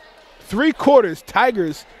after 3 quarters,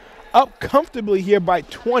 Tigers up comfortably here by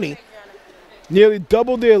 20. Nearly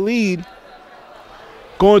double their lead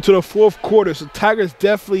going to the fourth quarter. So Tigers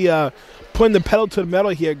definitely putting the pedal to the metal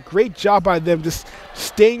here. Great job by them just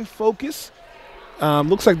staying focused.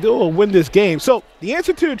 Looks like they will win this game. So the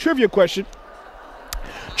answer to the trivia question,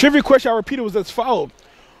 I'll repeat it, was as follows.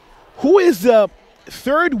 Who is the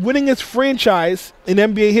third winningest franchise in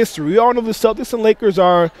NBA history? We all know the Celtics and Lakers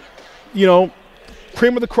are, you know,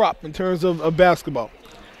 cream of the crop in terms of basketball.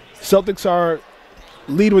 Celtics are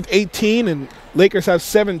lead with 18 and Lakers have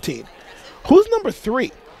 17. Who's number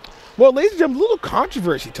 3? Well, ladies and gentlemen, a little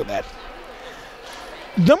controversy to that.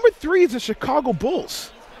 Number 3 is the Chicago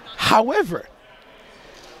Bulls. However,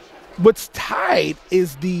 what's tied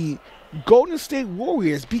is the Golden State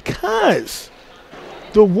Warriors, because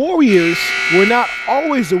the Warriors were not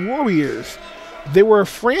always the Warriors. They were a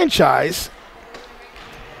franchise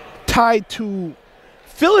tied to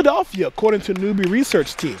Philadelphia, according to Newbie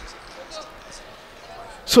Research Team.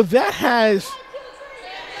 So that has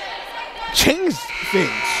changed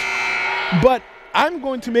things. But I'm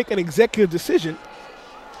going to make an executive decision,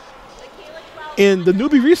 and the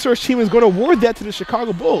Newbie Research Team is going to award that to the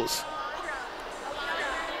Chicago Bulls.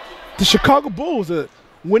 The Chicago Bulls are the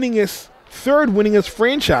third winningest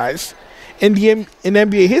franchise in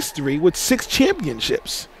NBA history with 6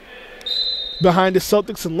 championships behind the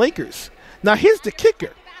Celtics and Lakers. Now here's the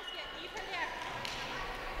kicker.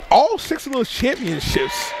 All 6 of those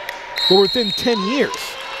championships were within 10 years.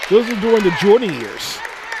 Those were during the Jordan years.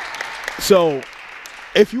 So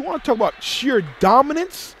if you want to talk about sheer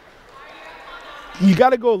dominance, you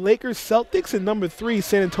got to go Lakers, Celtics, and number 3,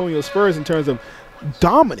 San Antonio Spurs in terms of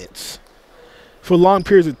dominance for long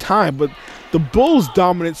periods of time. But the Bulls'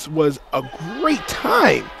 dominance was a great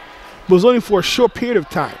time, but it was only for a short period of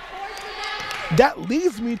time. That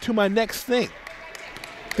leads me to my next thing.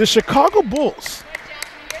 The Chicago Bulls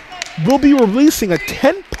will be releasing a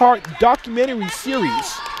 10-part documentary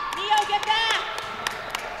series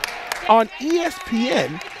on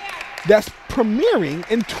ESPN that's premiering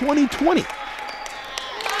in 2020.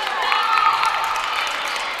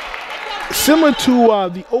 Similar to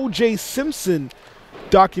the O.J. Simpson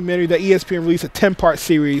documentary that ESPN released, a 10-part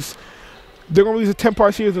series, they're going to release a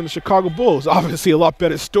 10-part series on the Chicago Bulls. Obviously a lot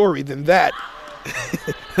better story than that.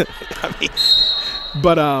 I mean,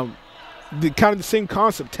 but kind of the same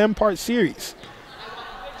concept, 10-part series.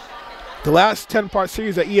 The last 10-part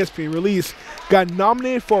series that ESPN released got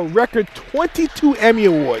nominated for a record 22 Emmy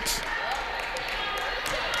Awards.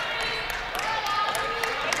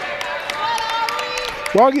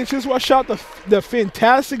 Well, again, just want to shout the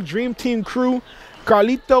fantastic Dream Team crew,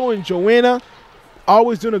 Carlito and Joanna,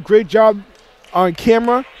 always doing a great job on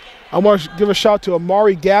camera. I want to give a shout out to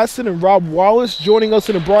Amari Gasson and Rob Wallace joining us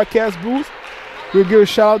in the broadcast booth. We'll give a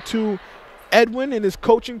shout out to Edwin in his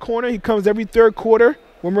coaching corner. He comes every third quarter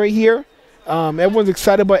when we're here. Everyone's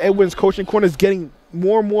excited about Edwin's coaching corner. It's getting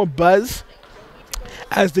more and more buzz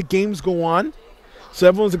as the games go on. So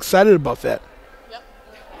everyone's excited about that.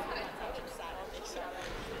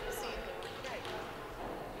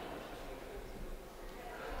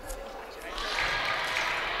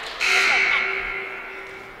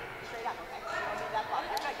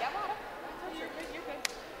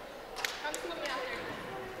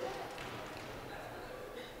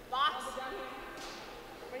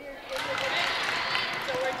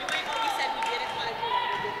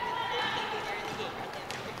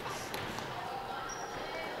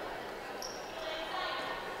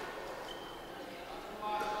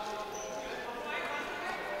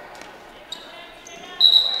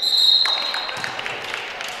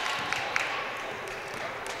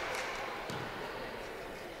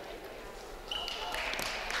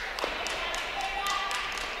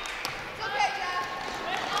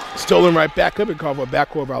 Stolen right back up and called for a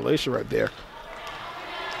backcourt violation right there.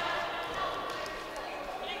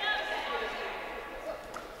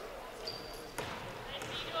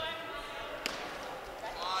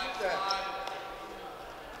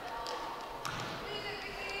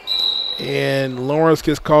 And Lawrence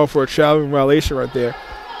gets called for a traveling violation right there.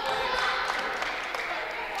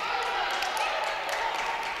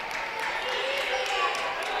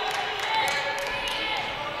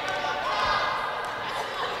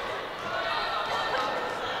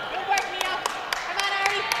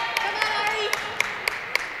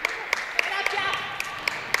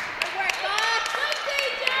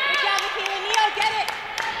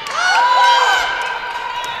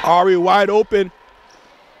 Ari wide open.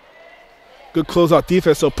 Good closeout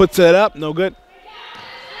defense, so puts it up, no good.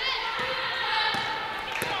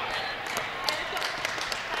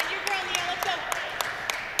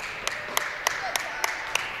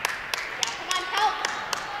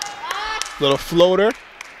 Little floater,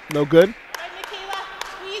 no good.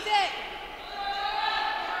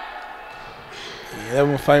 And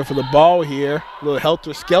everyone fighting for the ball here. A little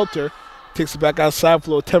helter-skelter. Takes it back outside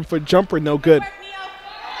for a little 10-foot jumper. No good.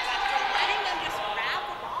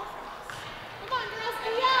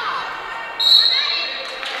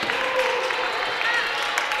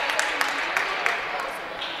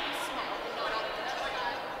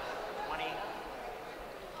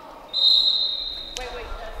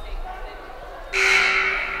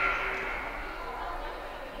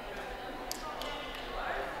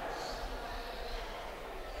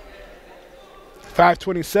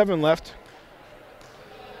 .5:27 left.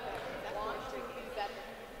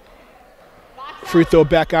 Free throw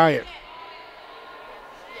back iron.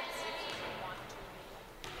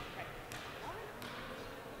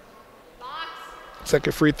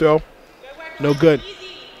 Second free throw. No good.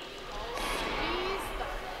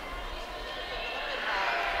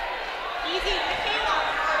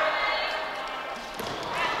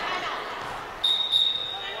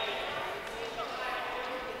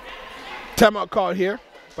 Timeout called here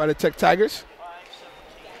by the Tech Tigers.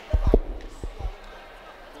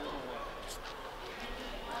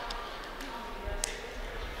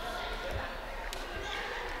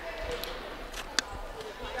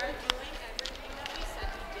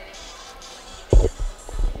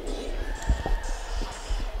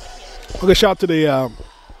 Okay, shout out to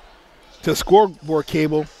the scoreboard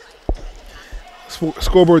cable.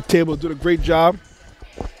 Scoreboard table doing a great job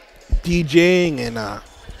DJing and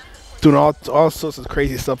doing all sorts of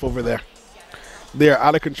crazy stuff over there. They are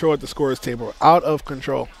out of control at the scorers table. Out of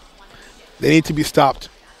control. They need to be stopped.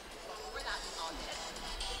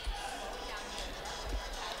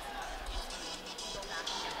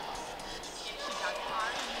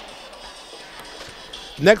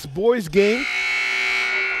 Next boys game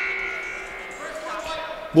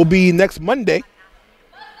will be next Monday.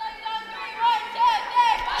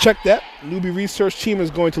 Check that. Newbie research team is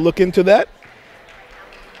going to look into that.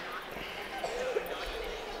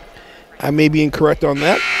 I may be incorrect on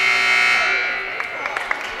that.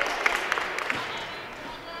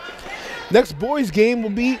 Next boys game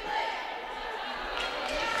will be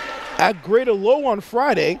at Greater Low on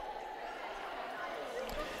Friday.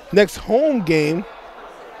 Next home game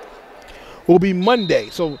will be Monday.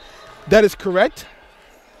 So that is correct.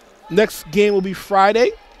 Next game will be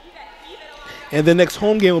Friday. And the next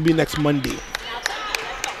home game will be next Monday.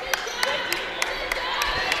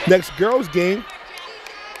 Next girls game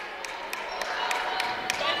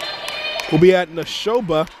will be at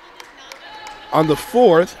Neshoba on the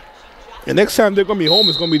 4th. And next time they're going to be home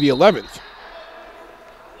is going to be the 11th.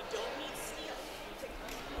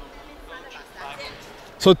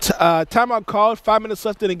 So timeout called. 5 minutes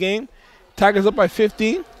left in the game. Tigers up by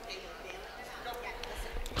 15.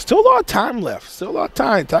 Still a lot of time left. Still a lot of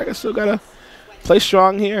time. Tigers still got to play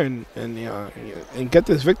strong here and get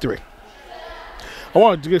this victory. I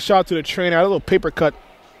wanted to give a shout out to the trainer. I had a little paper cut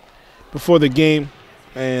before the game.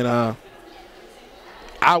 And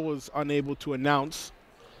I was unable to announce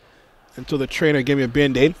until the trainer gave me a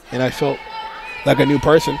Band-Aid, and I felt like a new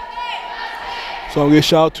person. So I'll give a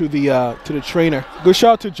shout out to the trainer. Good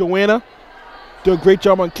shout out to Joanna. Do a great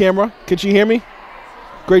job on camera. Can you hear me?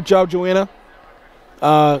 Great job, Joanna.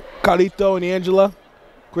 Carlito and Angela.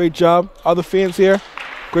 Great job. Other fans here.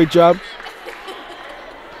 Great job.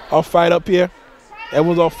 All fired up here.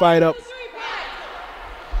 Everyone's all fired up.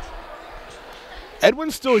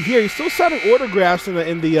 Edwin's still here. He's still signing autographs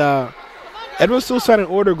Edwin's still signing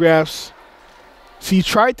autographs. So he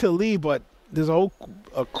tried to leave, but there's a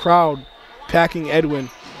crowd packing Edwin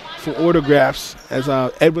for autographs as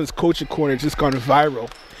Edwin's coaching corner just gone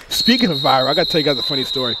viral. Speaking of viral, I got to tell you guys a funny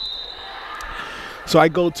story. So I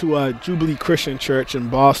go to Jubilee Christian Church in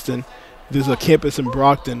Boston. There's a campus in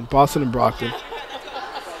Boston and Brockton.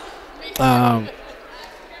 And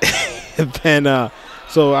then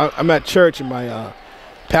so I'm at church and my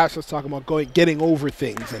pastor's talking about getting over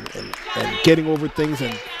things and getting over things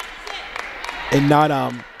and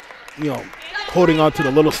not holding on to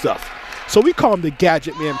the little stuff. So we call him the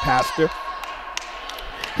gadget man pastor.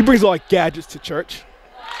 He brings all like gadgets to church.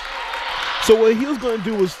 So what he was going to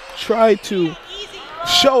do was try to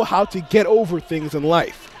show how to get over things in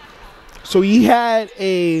life. So he had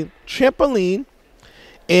a trampoline,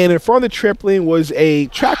 and in front of the trampoline was a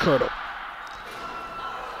track hurdle.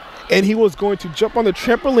 And he was going to jump on the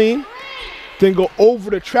trampoline, then go over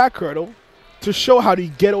the track hurdle to show how to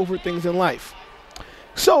get over things in life.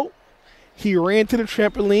 So he ran to the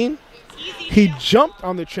trampoline. He jumped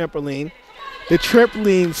on the trampoline. The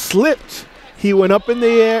trampoline slipped. He went up in the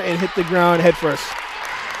air and hit the ground head first.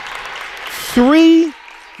 3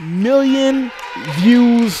 million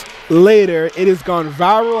views later, it has gone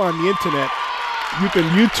viral on the internet. You can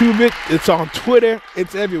YouTube it. It's on Twitter.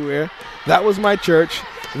 It's everywhere. That was my church.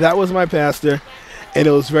 That was my pastor. And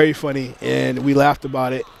it was very funny. And we laughed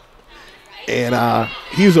about it. And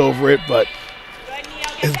he's over it, but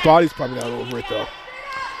his body's probably not over it, though.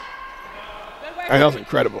 That was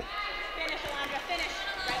incredible.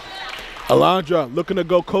 Alondra looking to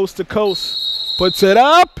go coast to coast. Puts it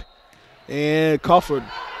up. And Crawford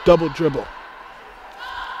double dribble.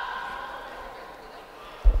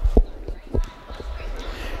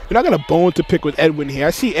 And I got a bone to pick with Edwin here. I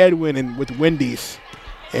see Edwin with Wendy's.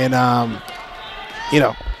 And, you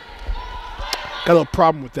know, got a little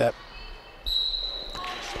problem with that.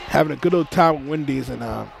 Having a good old time with Wendy's and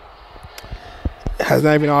has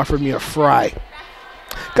not even offered me a fry.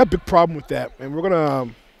 Got a big problem with that. And we're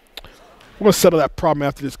gonna settle that problem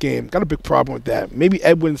after this game. Got a big problem with that. Maybe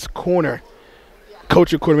Edwin's corner,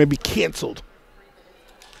 coaching corner, may be canceled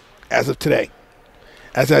as of today.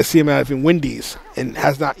 As I see him out in Wendy's and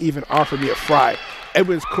has not even offered me a fry.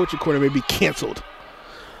 Edwin's coaching corner may be canceled.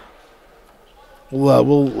 Well,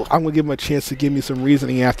 I'm going to give him a chance to give me some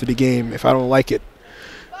reasoning after the game. If I don't like it,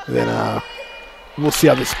 then we'll see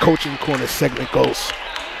how this coaching corner segment goes.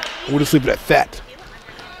 We'll just leave it at that.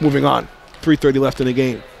 Moving on. 3:30 left in the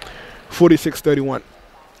game. 46-31.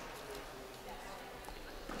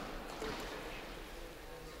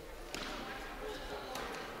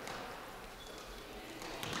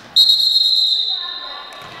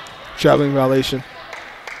 Traveling violation.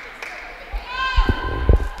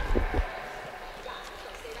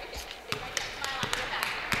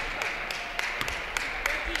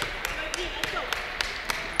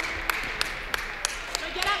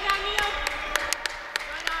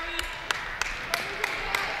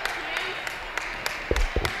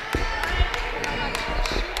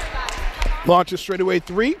 Launches straightaway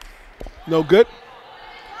three. No good.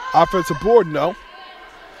 Offensive board, no.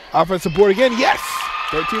 Offensive board again, yes.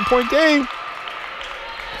 13-point game.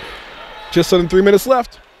 Just under 3 minutes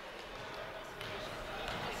left.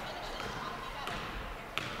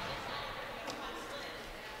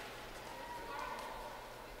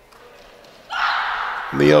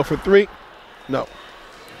 Leo for three. No.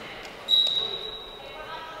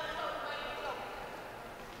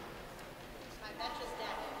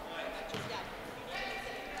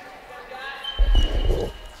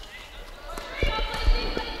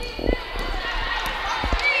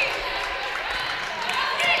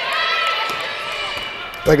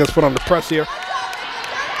 I guess put on the press here.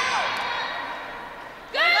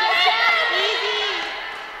 Good job. Easy.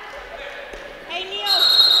 Hey, Neil.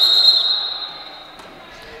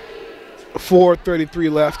 4:33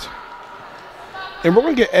 left. And we're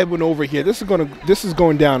gonna get Edwin over here. This is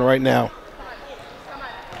going down right now.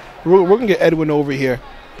 We're gonna get Edwin over here.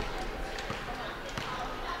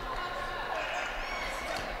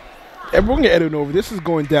 And we're gonna get Edwin over. This is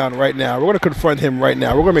going down right now. We're gonna confront him right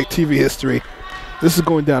now. We're gonna make TV history. This is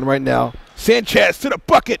going down right now. Sanchez to the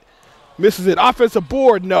bucket. Misses it. Offensive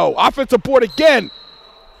board, no. Offensive board again.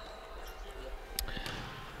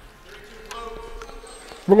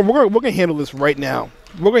 We're gonna handle this right now.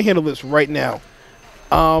 We're gonna handle this right now.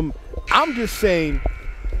 I'm just saying,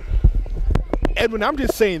 Edwin, I'm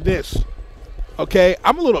just saying this. Okay?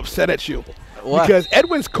 I'm a little upset at you. What? Because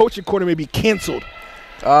Edwin's coaching corner may be canceled.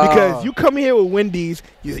 Because you come here with Wendy's,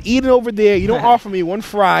 you're eating over there, you don't offer me one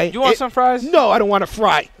fry. You want some fries? No, I don't want a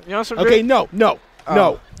fry. You want some Okay, drink? no,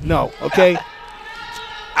 okay?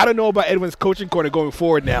 I don't know about Edwin's coaching corner going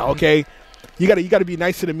forward now, okay? You gotta be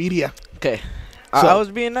nice to the media. Okay. So- I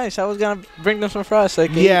was being nice. I was going to bring them some fries.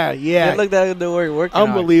 Like, Yeah. It looked like they were working hard.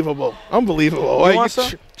 Unbelievable. You want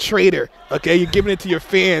some? Traitor, okay? You're giving it to your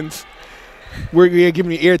fans. You're giving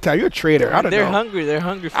me airtime. You're a traitor. I don't know. They're hungry. They're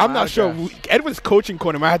hungry for I'm not sure. autographs. Edwin's coaching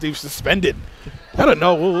corner might have to be suspended. I don't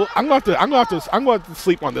know. I'm going to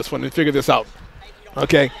sleep on this one and figure this out.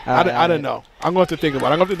 Okay? I don't know. I'm going to think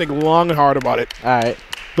about it. I'm going to think long and hard about it. All right.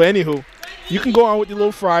 But anywho, you can go on with your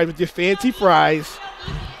little fries, with your fancy fries.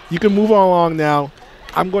 You can move on along now.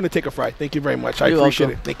 I'm going to take a fry. Thank you very much. I appreciate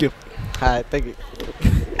it. Thank you. All right. Thank you.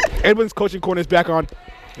 Edwin's coaching corner is back on.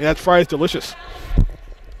 And that fry is delicious.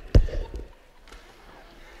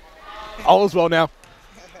 All is well now.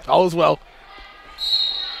 All is well.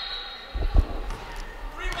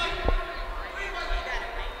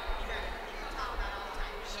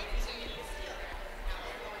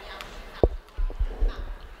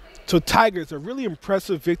 So Tigers, a really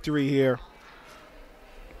impressive victory here.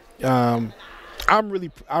 I'm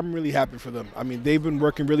really happy for them. I mean, they've been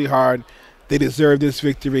working really hard. They deserve this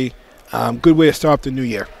victory. Good way to start off the new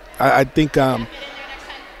year. I think.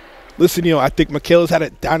 Listen, I think Michaela's had a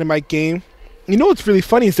dynamite game. You know what's really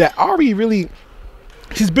funny is that Ari really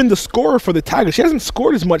she's been the scorer for the Tigers. She hasn't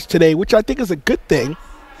scored as much today, which I think is a good thing.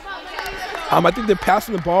 I think they're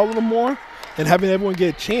passing the ball a little more and having everyone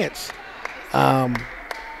get a chance,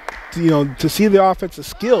 to see their offensive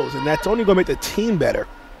skills, and that's only going to make the team better.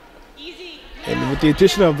 And with the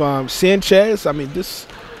addition of Sanchez, I mean, this,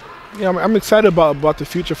 I'm excited about the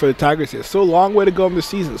future for the Tigers here. Still a long way to go in the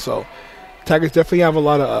season, so Tigers definitely have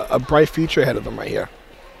a bright future ahead of them right here.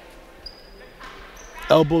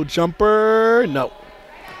 Elbow jumper, no.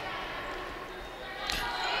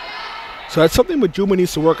 So that's something Majuma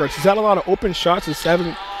needs to work on. She's had a lot of open shots. Just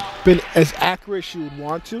haven't been as accurate as she would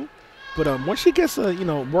want to. But once she gets,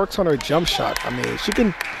 works on her jump shot, I mean, she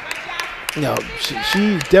can,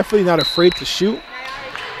 she's definitely not afraid to shoot.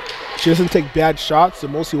 She doesn't take bad shots. They're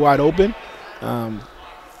mostly wide open.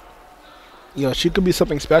 She could be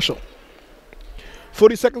something special.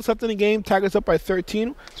 40 seconds left in the game. Tigers up by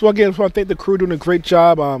 13. So again, I just want to thank the crew doing a great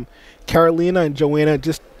job. Carolina and Joanna,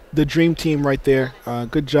 just the dream team right there.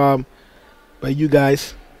 Good job by you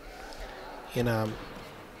guys. And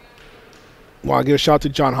want to give a shout out to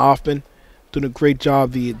John Hoffman, doing a great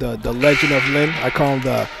job. The legend of Lynn. I call him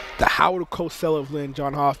the Howard Cosell of Lynn,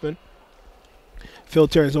 John Hoffman. Phil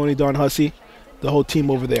Terenzoni, Don Hussey, the whole team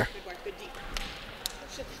over there.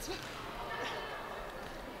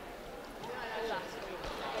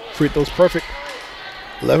 Free throws perfect.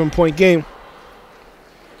 11-point game.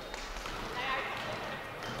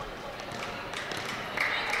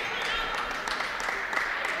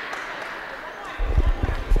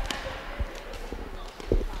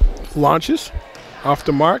 Launches off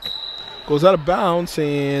the mark, goes out of bounds,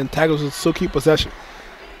 and Tigers will still keep possession.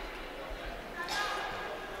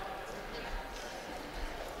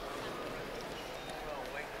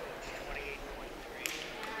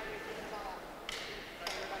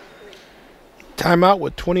 Timeout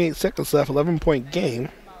with 28 seconds left, 11-point game.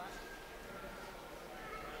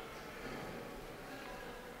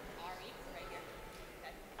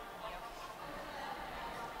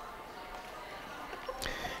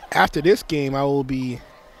 After this game, I will be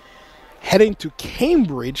heading to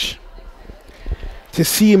Cambridge to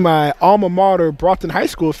see my alma mater, Broughton High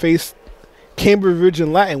School, face Cambridge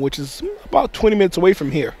Virgin Latin, which is about 20 minutes away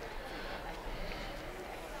from here.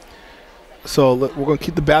 So we're going to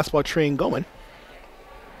keep the basketball train going,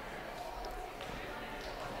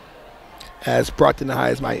 as Broughton High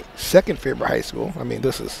is my second favorite high school. I mean,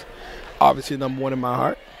 this is obviously number one in my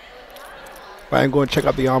heart. But I'm going to check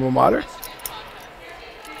out the alma mater.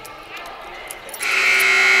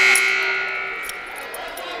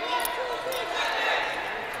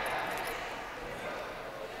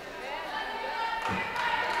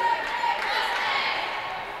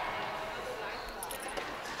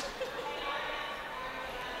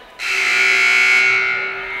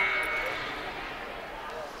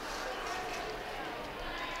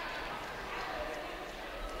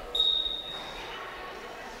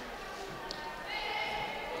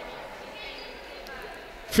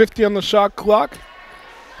 .50 on the shot clock,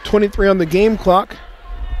 23 on the game clock.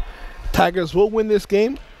 Tigers will win this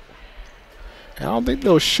game. I don't think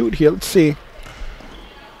they'll shoot here. Let's see.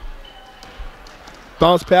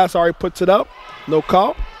 Bounce pass, Ari puts it up. No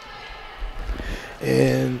call.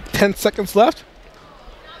 And 10 seconds left.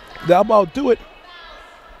 That'll about do it.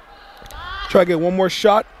 Try to get one more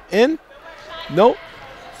shot in. Nope.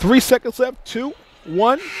 3 seconds left. 2,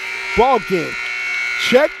 1. Ball game.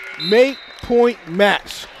 Checkmate. Point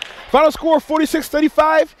match. Final score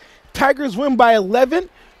 46-35. Tigers win by 11.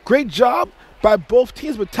 Great job by both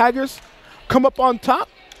teams, but Tigers come up on top.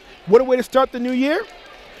 What a way to start the new year.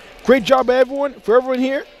 Great job by everyone, for everyone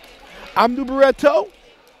here. I'm New Barreto.